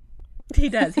wife. He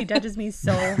does. He judges me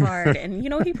so hard, and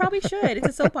he probably should. It's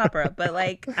a soap opera, but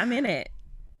like, I'm in it.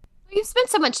 You've spent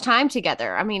so much time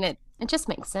together. I mean, it just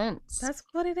makes sense. That's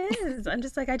what it is. I'm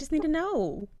just like, I just need to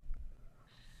know.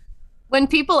 When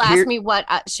people ask Here- me what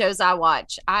shows I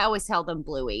watch, I always tell them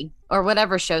Bluey or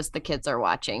whatever shows the kids are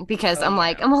watching, because Oh, I'm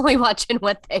like, I'm only watching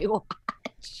what they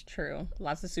watch. True.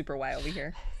 Lots of Super Y over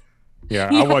here. Yeah,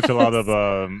 I watch a lot of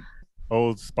Yes.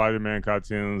 old Spider-Man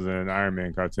cartoons and Iron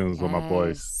Man cartoons with my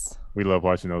boys. Yes. We love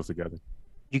watching those together.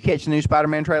 You catch the new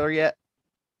Spider-Man trailer yet?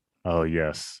 Oh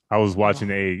yes, I was watching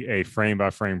a frame by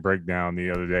frame breakdown the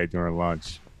other day during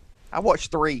lunch. I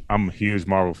watched 3. I'm a huge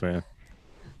Marvel fan.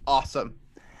 Awesome.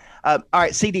 All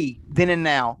right, CD. Then and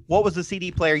now. What was the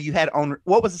CD player you had on?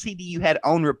 What was the CD you had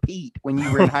on repeat when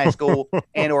you were in high school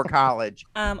and or college?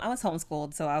 I was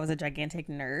homeschooled, so I was a gigantic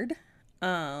nerd.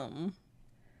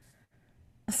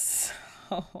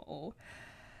 So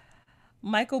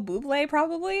Michael Bublé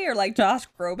probably, or like Josh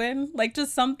Groban, like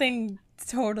just something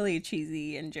totally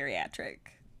cheesy and geriatric.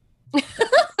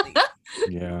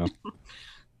 Yeah.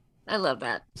 I love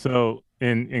that. So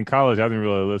in college, I didn't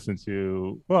really listen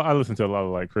to. Well, I listened to a lot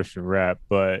of like Christian rap,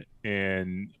 but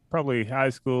in probably high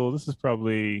school, this is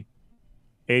probably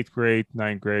 8th grade,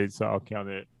 9th grade. So I'll count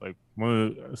it like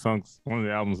one of the songs, one of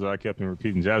the albums that I kept on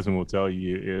repeating. Jasmine will tell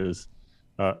you is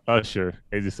Usher,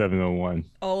 8701.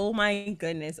 Oh my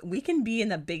goodness. We can be in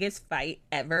the biggest fight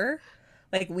ever.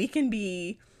 Like we can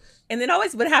be, and then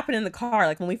always what happened in the car,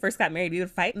 like when we first got married, we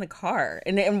would fight in the car.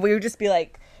 And we would just be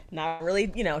like, not really,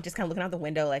 just kind of looking out the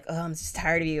window like, oh, I'm just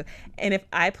tired of you. And if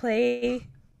I play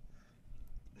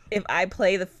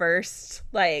the first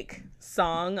like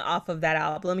song off of that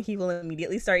album, he will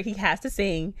immediately start. He has to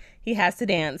sing, he has to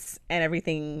dance, and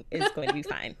everything is going to be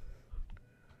fine.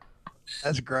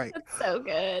 That's great. That's so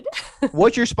good.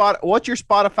 What's your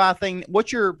Spotify thing?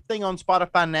 What's your thing on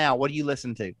Spotify now? What do you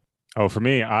listen to? Oh, for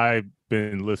me, I've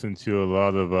been listening to a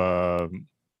lot of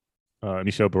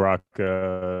Michelle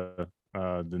Baraka,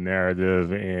 The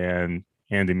Narrative, and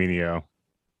Andy Mineo,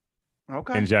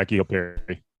 Okay. and Jackie Hill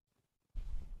Perry.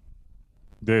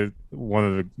 They're one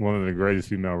of the greatest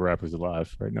female rappers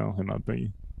alive right now, in my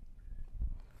opinion.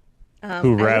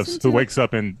 Who raps, who wakes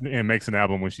up and makes an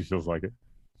album when she feels like it.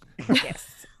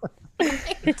 Yes.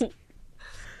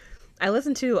 I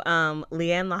listen to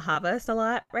Leanne La Havas a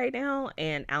lot right now,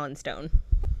 and Alan Stone.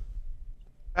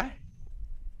 Okay.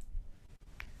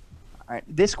 All right.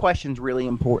 This question's really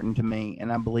important to me,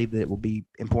 and I believe that it will be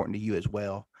important to you as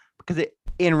well. Because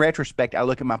in retrospect, I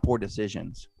look at my poor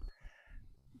decisions.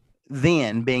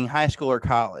 Then, being high school or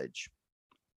college,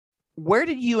 where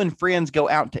did you and friends go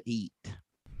out to eat?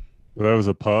 Well, there was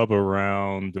a pub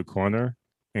around the corner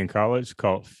in college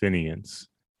called Finian's.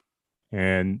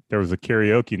 And there was a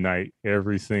karaoke night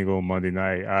every single Monday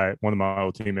night. One of my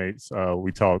old teammates,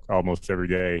 we talk almost every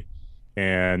day.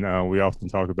 And we often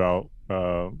talk about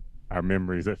our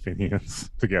memories at Finian's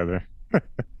together.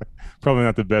 Probably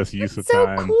not the best use of So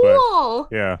time. cool.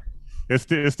 But yeah, it's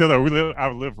still there.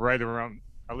 I live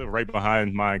right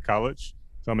behind my college.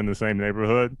 So I'm in the same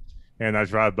neighborhood. And I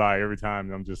drive by every time.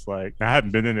 And I'm just like, I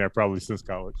haven't been in there probably since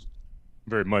college.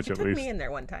 Very much, You at took least. me in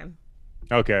there one time.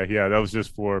 Okay, yeah, that was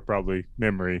just for probably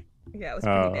memory. Yeah, it was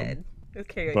pretty good. It was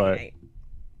karaoke but- night.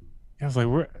 I was like,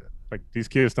 we're like these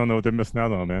kids don't know what they're missing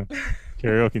out on, man.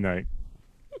 Karaoke night.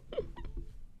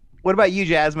 What about you,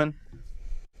 Jasmine?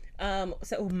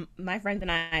 So my friends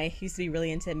and I used to be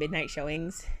really into midnight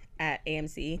showings at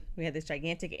AMC. We had this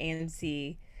gigantic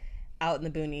AMC out in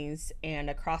the boonies, and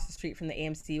across the street from the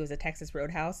AMC was a Texas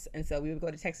Roadhouse, and so we would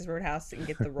go to Texas Roadhouse and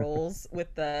get the rolls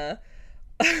with the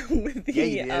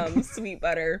sweet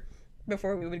butter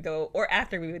before we would go, or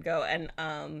after we would go, and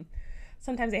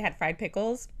sometimes they had fried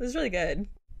pickles. It was really good,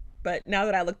 but now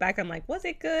that I look back, I'm like, was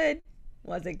it good?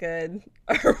 Was it good?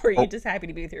 Or were you just happy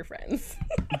to be with your friends?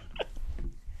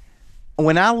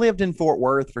 When I lived in Fort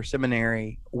Worth for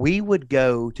seminary, we would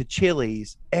go to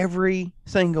Chili's every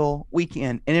single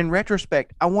weekend. And in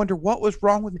retrospect, I wonder what was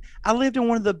wrong with me. I lived in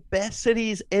one of the best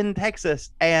cities in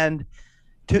Texas and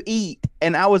to eat,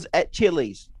 and I was at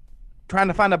Chili's trying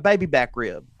to find a baby back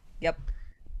rib. Yep.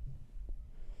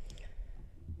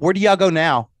 Where do y'all go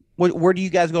now? Where do you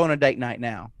guys go on a date night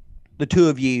now? The two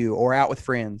of you, or out with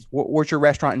friends? Where's your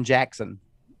restaurant in Jackson?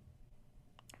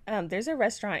 There's a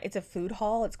restaurant. It's a food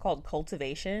hall. It's called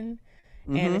Cultivation.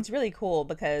 Mhm. And it's really cool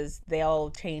because they all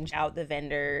change out the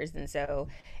vendors. And so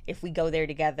if we go there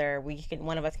together,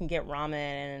 one of us can get ramen,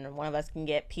 and one of us can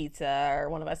get pizza, or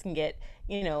one of us can get,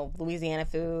 Louisiana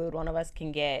food. One of us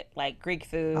can get like Greek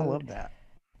food. I love that.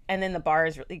 And then the bar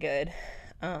is really good,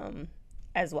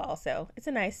 as well. So it's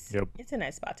a nice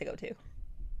Yep. spot to go to.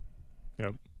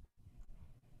 Yep.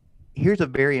 Here's a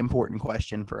very important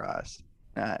question for us.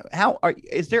 Are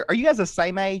you guys the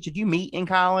same age? Did you meet in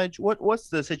college? What's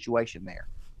the situation there?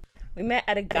 We met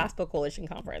at a Gospel Coalition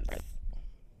conference.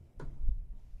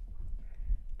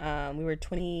 We were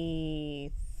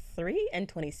 23 and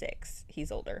 26.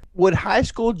 He's older. Would high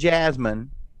school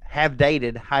Jasmine have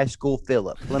dated high school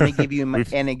Philip? Let me give you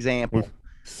an example.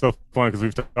 So fun because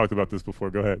we've talked about this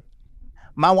before. Go ahead.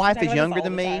 My wife Talk is about this younger all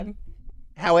than the me. time.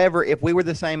 However, if we were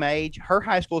the same age, her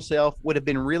high school self would have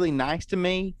been really nice to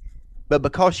me, but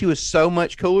because she was so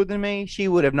much cooler than me, she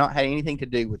would have not had anything to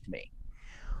do with me.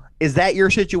 Is that your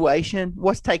situation?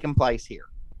 What's taking place here?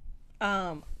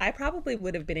 I probably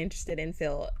would have been interested in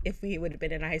Phil if we would have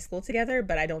been in high school together,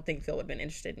 but I don't think Phil would have been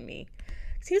interested in me.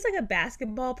 'Cause he was like a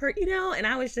basketball and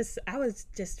I was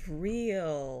just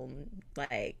real,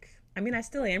 like, I mean, I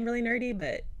still am really nerdy,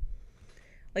 but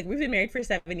like we've been married for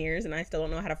 7 years and I still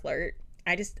don't know how to flirt.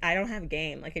 I don't have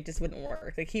game. Like it just wouldn't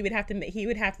work. Like he would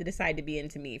have to decide to be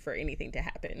into me for anything to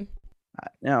happen.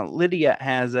 Now, Lydia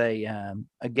has a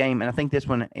game, and I think this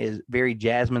one is very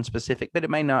Jasmine specific, but it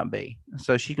may not be.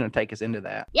 So she's going to take us into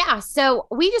that. Yeah. So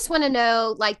we just want to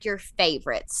know like your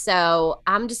favorites. So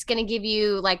I'm just going to give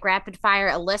you like rapid fire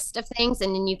a list of things,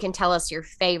 and then you can tell us your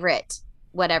favorite,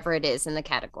 whatever it is in the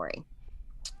category.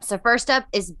 So first up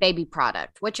is baby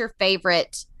product. What's your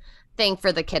favorite thing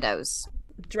for the kiddos?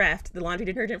 Draft, the laundry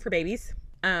detergent for babies.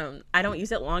 I don't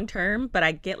use it long term, but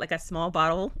I get like a small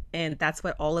bottle, and that's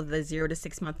what all of the 0 to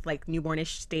 6 month like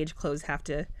newbornish stage clothes have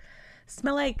to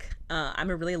smell like. I'm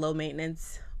a really low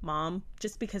maintenance mom,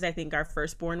 just because I think our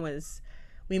firstborn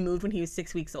we moved when he was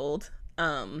 6 weeks old,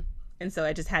 and so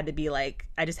I just had to be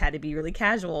really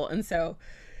casual, and so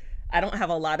I don't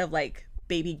have a lot of like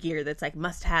baby gear that's like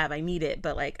must have. I need it,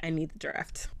 but like I need the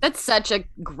Draft. That's such a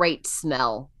great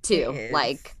smell too.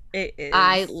 Like it is.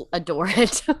 I adore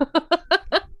it.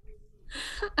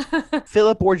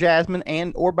 Philip or Jasmine,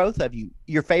 and or both of you,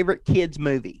 your favorite kids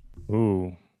movie.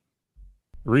 Ooh.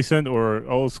 Recent or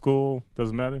old school,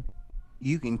 doesn't matter.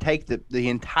 You can take the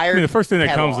entire. I mean, the first thing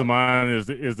that comes to catalog. mind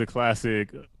is the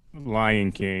classic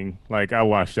Lion King. Like I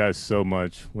watched that so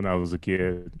much when I was a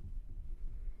kid.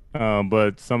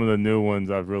 But some of the new ones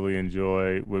I've really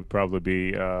enjoyed would probably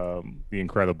be The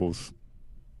Incredibles,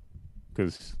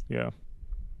 because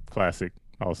classic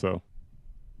also.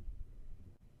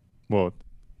 Well,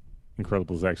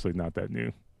 Incredibles is actually not that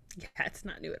new. Yeah, it's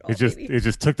not new at all. It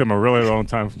just took them a really long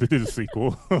time to do the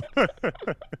sequel.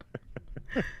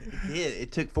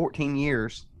 It took 14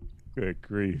 years. Good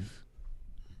grief.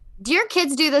 Do your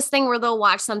kids do this thing where they'll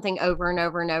watch something over and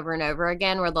over and over and over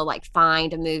again, where they'll like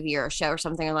find a movie or a show or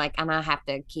something and like, and I have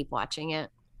to keep watching it?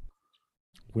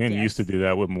 Wynn Yes. used to do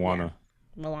that with Moana.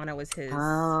 Moana was his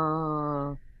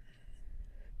Oh.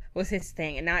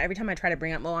 thing, and now every time I try to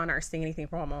bring up Moana or sing anything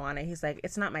from Moana, he's like,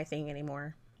 "It's not my thing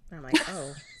anymore." And I'm like,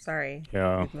 "Oh, sorry."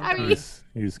 Yeah, I mean-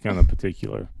 he's kind of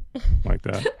particular like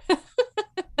that.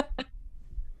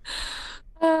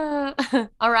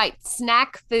 All right,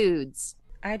 snack foods.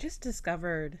 I just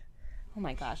discovered, oh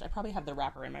my gosh, I probably have the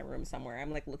wrapper in my room somewhere.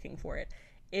 I'm like looking for it.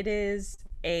 It is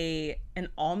an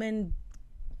almond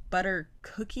butter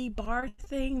cookie bar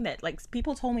thing that like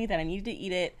people told me that I needed to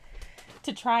eat it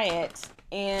to try it,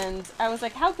 and I was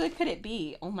like, how good could it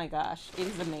be? Oh my gosh, it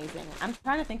is amazing. I'm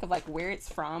trying to think of like where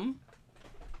it's from.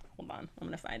 Hold on, I'm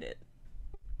gonna find it.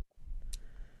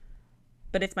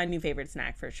 But it's my new favorite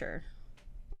snack for sure.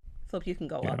 Flip, you can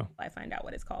go up while I find out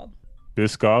what it's called.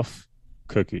 Biscoff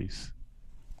cookies.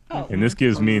 Oh, And this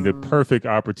gives me the perfect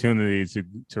opportunity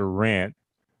to rant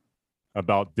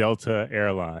about Delta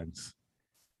Airlines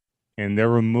and their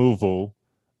removal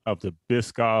of the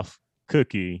Biscoff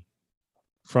cookie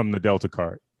from the Delta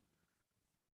cart.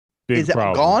 Big Is it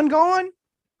problem. gone?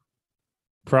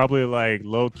 Probably like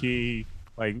low key,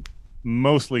 like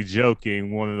mostly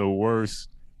joking, one of the worst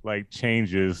like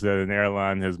changes that an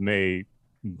airline has made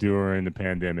during the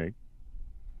pandemic.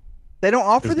 They don't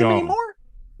offer It's them gone. anymore?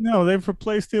 No, they've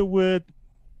replaced it with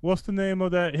what's the name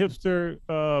of that hipster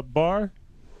bar?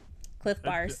 Cliff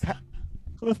Bars.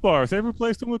 Cliff Bars. They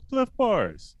replaced them with Cliff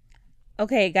Bars.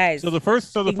 Okay, guys. So the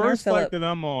first Ignore flight Philip. that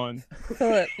I'm on.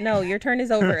 Philip, no, your turn is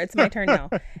over. It's my turn now.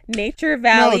 Nature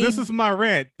Valley. No, this is my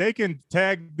rant. They can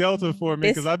tag Delta for me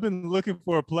because Bis- I've been looking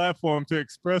for a platform to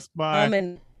express my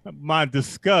almond. my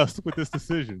disgust with this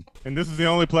decision, and this is the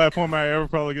only platform I ever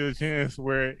probably get a chance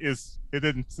where it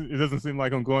doesn't seem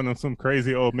like I'm going on some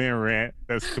crazy old man rant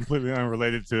that's completely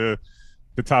unrelated to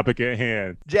the topic at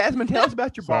hand. Jasmine, tell us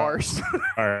about your Sorry. bars.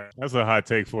 All right, that's a hot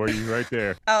take for you right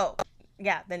there. Oh,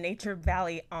 yeah, the Nature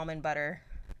Valley almond butter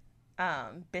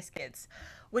biscuits,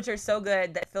 which are so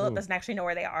good that Philip Ooh. doesn't actually know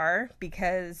where they are,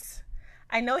 because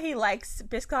I know he likes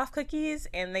Biscoff cookies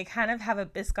and they kind of have a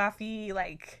Biscoffy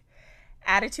like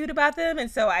attitude about them, and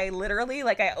so I literally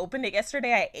like I opened it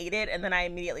yesterday, I ate it, and then I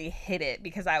immediately hid it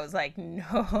because I was like,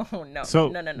 no, So,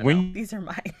 no, when- these are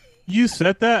mine. You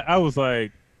said that, I was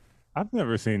like, I've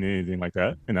never seen anything like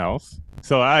that in the house.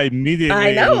 So I immediately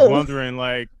I know. was wondering,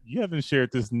 like, you haven't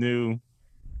shared this new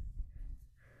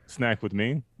snack with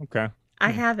me. Okay.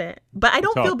 I haven't, but I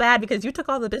don't Talk. feel bad because you took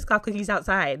all the Biscoff cookies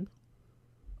outside.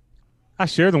 I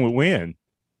shared them with Win.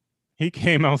 He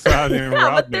came outside and Yeah,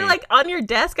 robbed but they're me. like on your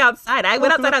desk outside. I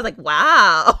went outside. I was like,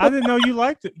 wow. I didn't know you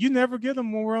liked it. You never get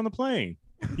them when we're on the plane.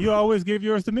 You always give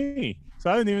yours to me. So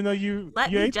I didn't even know you.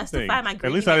 Let you me ate the justify things. my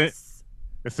At least I didn't. greediness.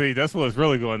 See, that's what's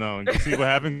really going on. You see what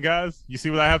happened, guys? You see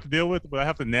what I have to deal with? What I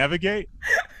have to navigate?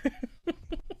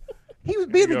 He was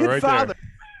being There a you go, good right father.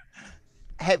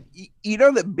 Have you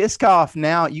know that Biscoff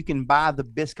now you can buy the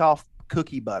Biscoff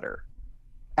cookie butter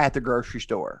at the grocery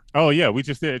store? Oh yeah, we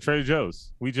just did at Trader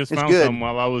Joe's. We just It's found good. some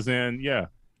while I was in. Yeah,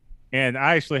 and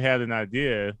I actually had an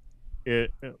idea.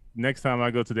 Next time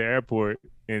I go to the airport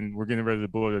and we're getting ready to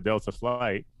board a Delta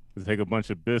flight, to take a bunch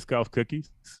of Biscoff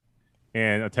cookies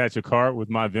and attach a card with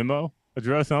my Venmo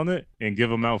address on it and give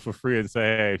them out for free and say,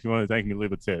 hey, if you want to thank me,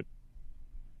 leave a tip.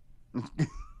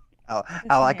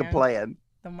 I like a Man. plan.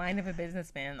 The mind of a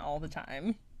businessman all the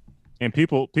time. And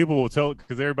people will tell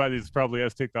because everybody's probably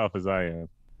as ticked off as I am.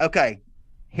 Okay,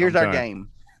 here's I'm our done. game.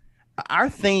 Our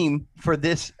theme for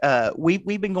this,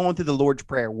 we've been going through the Lord's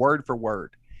Prayer word for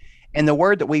word, and the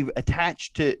word that we've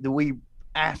attached to that we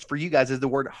asked for you guys is the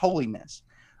word holiness,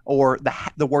 or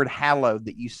the word hallowed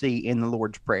that you see in the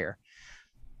Lord's Prayer.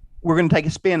 We're going to take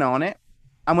a spin on it.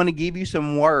 I'm going to give you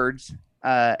some words,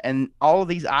 and all of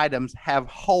these items have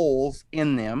holes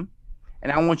in them,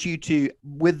 and I want you to,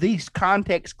 with these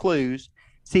context clues,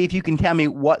 see if you can tell me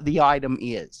what the item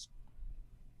is.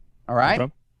 All right.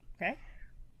 Okay. Okay.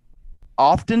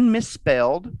 Often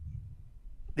misspelled.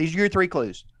 These are your three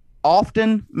clues.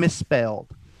 Often misspelled.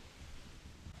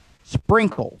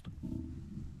 Sprinkled.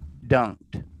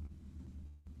 Dunked.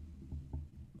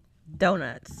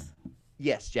 Donuts.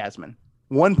 Yes, Jasmine.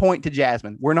 1 point to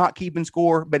Jasmine. We're not keeping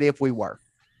score, but if we were.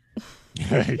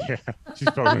 Yeah, she's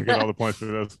probably gonna get all the points for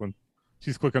this one.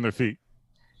 She's quick on her feet.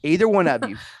 Either one of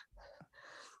you.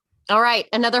 All right,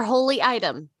 another holy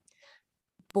item.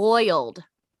 Boiled,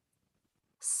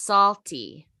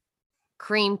 salty,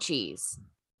 cream cheese.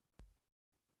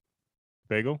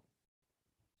 Bagel?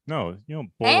 No, you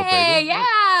don't boil a Hey, bagel.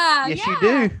 yeah. Yes, you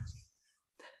yeah. do.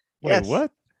 Wait, Yes.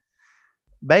 what?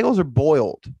 Bagels are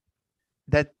boiled.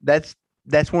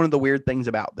 That's one of the weird things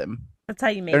about them. That's how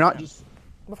you make They're not them. just.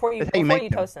 Before you that's how you make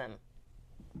them. toast them.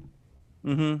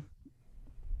 Mm-hmm.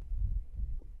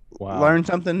 Wow. Learn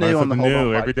something new on the something whole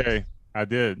new every day. I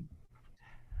did.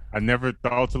 I never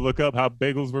thought to look up how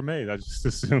bagels were made. I just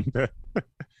assumed that.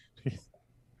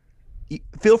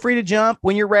 Feel free to jump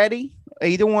when you're ready.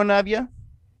 Either one of you.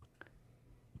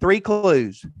 3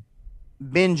 clues.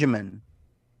 Benjamin.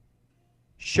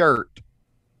 Shirt.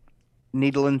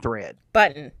 Needle and thread.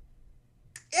 Button.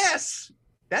 Yes.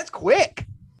 That's quick.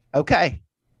 Okay.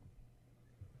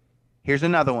 Here's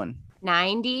another one.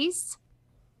 90s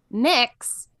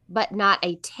mix, but not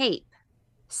a tape.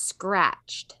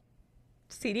 Scratched.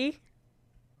 CD.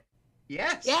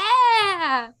 Yes.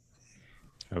 Yeah.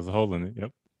 There's a hole in it.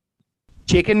 Yep.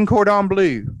 Chicken cordon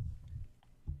bleu.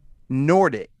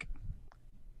 Nordic.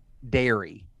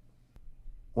 Dairy.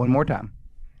 One more time.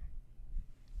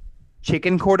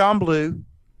 Chicken cordon bleu.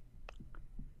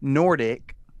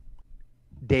 Nordic.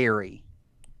 Dairy.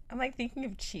 I'm like thinking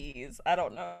of cheese. I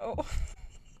don't know.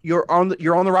 You're on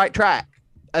the right track.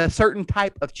 A certain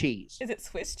type of cheese. Is it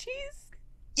Swiss cheese?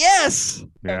 Yes.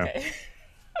 Yeah. Okay.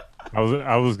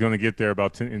 I was gonna get there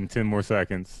about 10 more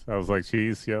seconds. I was like,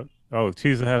 cheese. Yep. Oh,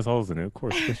 cheese that has holes in it. Of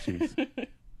course, Swiss cheese.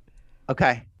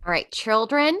 Okay. All right,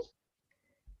 children.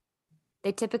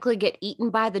 They typically get eaten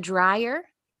by the dryer.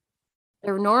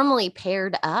 They're normally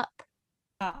paired up.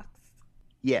 Socks.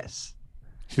 Yes.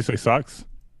 She say socks.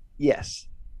 Yes.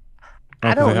 Oh,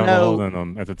 I 'cause they don't have a hole know. in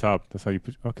them at the top. That's how you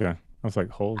put. Okay. I was like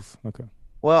holes. Okay.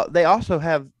 Well, they also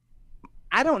have.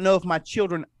 I don't know if my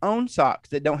children own socks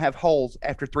that don't have holes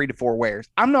after 3 to 4 wears.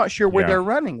 I'm not sure where Yeah. they're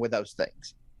running with those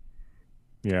things.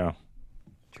 Yeah.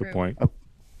 True. Good point.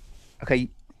 Okay,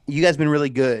 you guys been really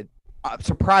good,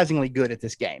 surprisingly good at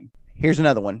this game. Here's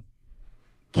another one.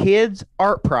 Kids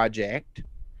art project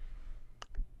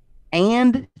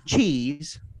and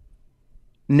cheese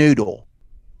noodle.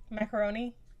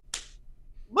 Macaroni.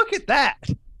 Look at that.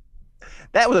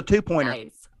 That was a 2-pointer.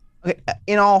 Nice. Okay,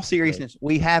 in all seriousness,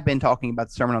 we have been talking about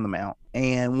the Sermon on the Mount,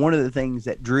 and one of the things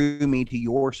that drew me to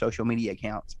your social media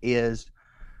accounts is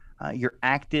your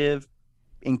active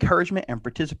encouragement and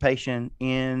participation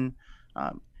in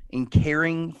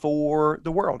caring for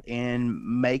the world and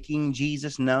making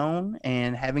Jesus known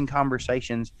and having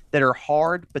conversations that are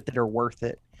hard but that are worth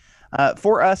it.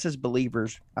 For us as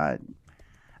believers,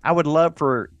 I would love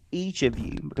for each of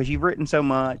you, because you've written so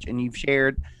much and you've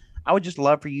shared, I would just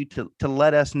love for you to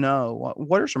let us know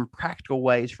what are some practical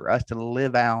ways for us to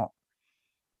live out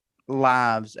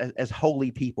lives as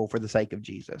holy people for the sake of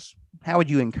Jesus? How would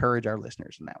you encourage our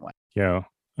listeners in that way? Yeah.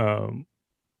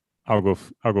 I'll go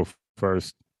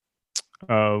first.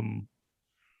 I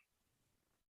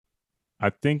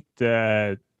think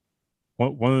that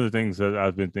one of the things that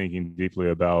I've been thinking deeply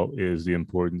about is the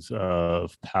importance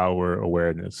of power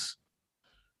awareness.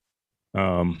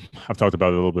 I've talked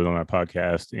about it a little bit on our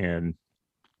podcast, and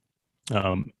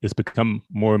it's become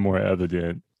more and more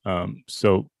evident.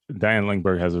 So Diane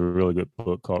Langberg has a really good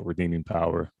book called Redeeming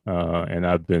Power, and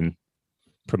I've been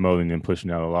promoting and pushing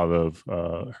out a lot of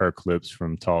her clips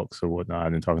from talks or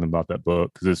whatnot, and talking about that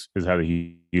book because it's had a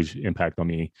huge impact on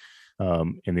me,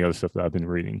 and the other stuff that I've been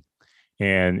reading.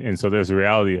 And so there's a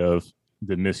reality of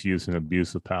the misuse and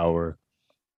abuse of power.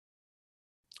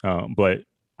 But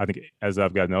I think as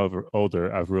I've gotten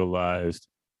older, I've realized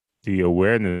the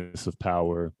awareness of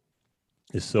power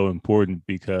is so important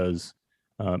because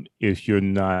if you're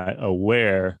not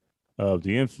aware of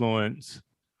the influence,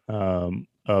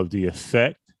 of the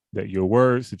effect that your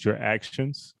words, that your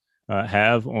actions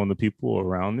have on the people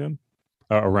around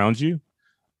you,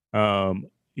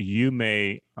 you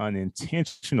may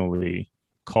unintentionally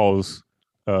cause,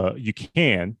 you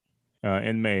can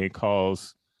and may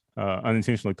cause,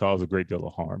 unintentionally cause a great deal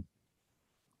of harm.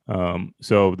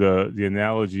 So the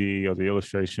analogy or the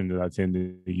illustration that I tend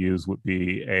to use would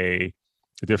be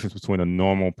the difference between a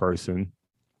normal person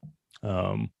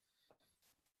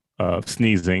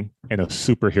sneezing and a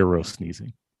superhero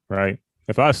sneezing, right?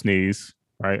 If I sneeze,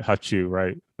 right, hachu,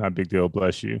 right, not a big deal,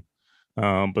 bless you.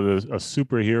 But there's a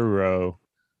superhero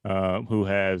who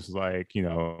has like,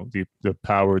 the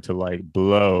power to like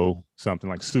blow something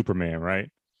like Superman,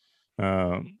 right?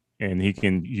 And he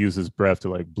can use his breath to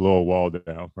like blow a wall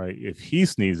down, right? If he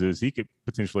sneezes, he could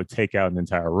potentially take out an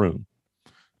entire room.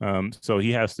 So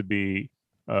he has to be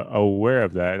aware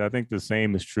of that. And I think the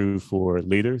same is true for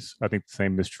leaders. I think the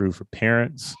same is true for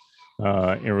parents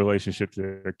in relationship to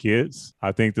their kids.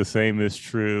 I think the same is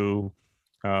true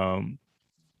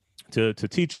to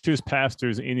teachers,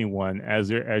 pastors, anyone. As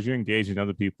you're engaging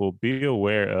other people, be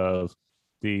aware of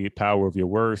the power of your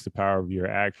words, the power of your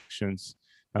actions,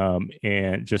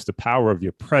 and just the power of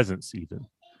your presence, even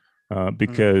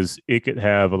because it could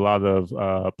have a lot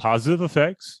of positive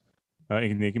effects.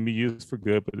 It can be used for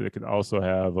good, but it can also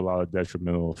have a lot of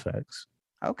detrimental effects.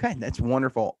 Okay, that's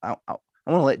wonderful. I want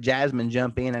to let Jasmine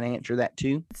jump in and answer that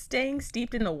too. Staying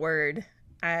steeped in the word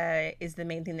is the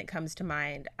main thing that comes to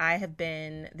mind.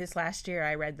 This last year,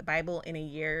 I read the Bible in a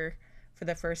year for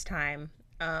the first time.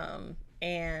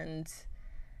 And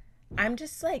I'm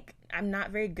just like, I'm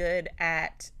not very good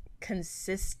at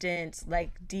consistent,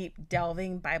 like deep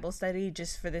delving Bible study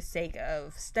just for the sake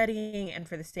of studying and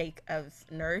for the sake of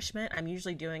nourishment. I'm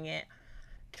usually doing it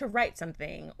to write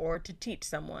something or to teach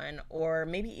someone or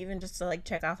maybe even just to like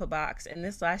check off a box. And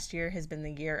this last year has been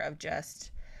the year of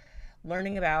just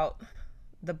learning about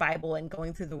the Bible and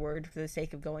going through the word for the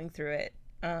sake of going through it.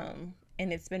 And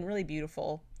it's been really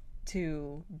beautiful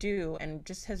to do and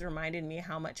just has reminded me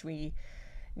how much we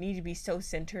need to be so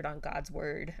centered on God's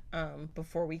word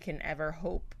before we can ever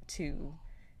hope to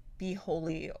be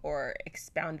holy or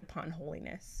expound upon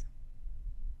holiness.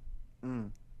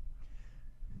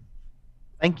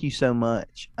 Thank you so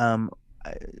much.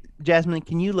 Jasmine,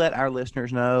 can you let our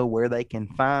listeners know where they can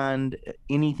find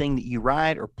anything that you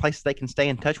write or places they can stay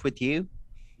in touch with you?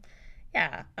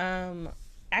 Yeah.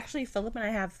 Actually, Philip and I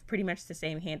have pretty much the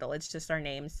same handle. It's just our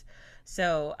names.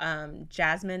 So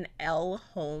Jasmine L.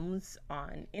 Holmes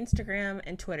on Instagram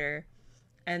and Twitter.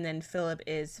 And then Philip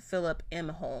is Philip M.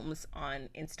 Holmes on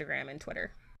Instagram and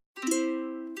Twitter.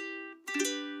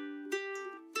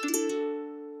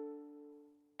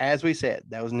 As we said,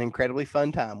 that was an incredibly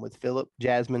fun time with Philip,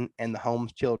 Jasmine, and the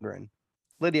Holmes children.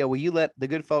 Lydia, will you let the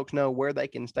good folks know where they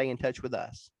can stay in touch with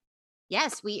us?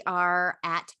 Yes, we are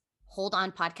at Hold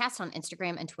On Podcast on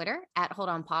Instagram and Twitter, at Hold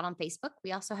On Pod on Facebook.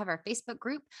 We also have our Facebook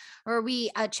group where we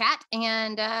chat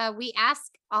and we ask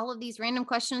all of these random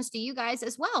questions to you guys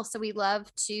as well. So we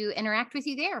love to interact with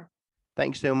you there.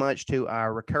 Thanks so much to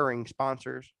our recurring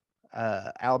sponsors,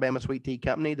 Alabama Sweet Tea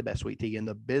Company, the best sweet tea in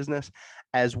the business,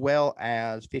 as well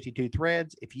as 52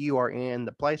 Threads. If you are in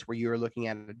the place where you are looking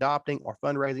at adopting or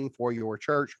fundraising for your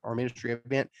church or ministry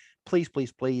event, please,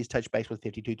 please, please touch base with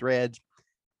 52 Threads.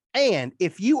 And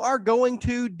if you are going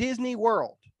to Disney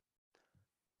World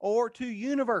or to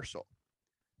Universal,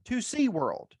 to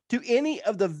SeaWorld, to any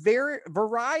of the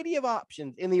variety of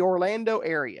options in the Orlando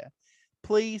area,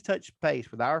 please touch base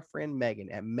with our friend Megan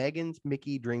at Megan's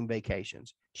Mickey Dream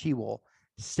Vacations. She will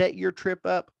set your trip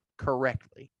up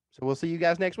correctly. So we'll see you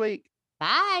guys next week.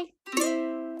 Bye.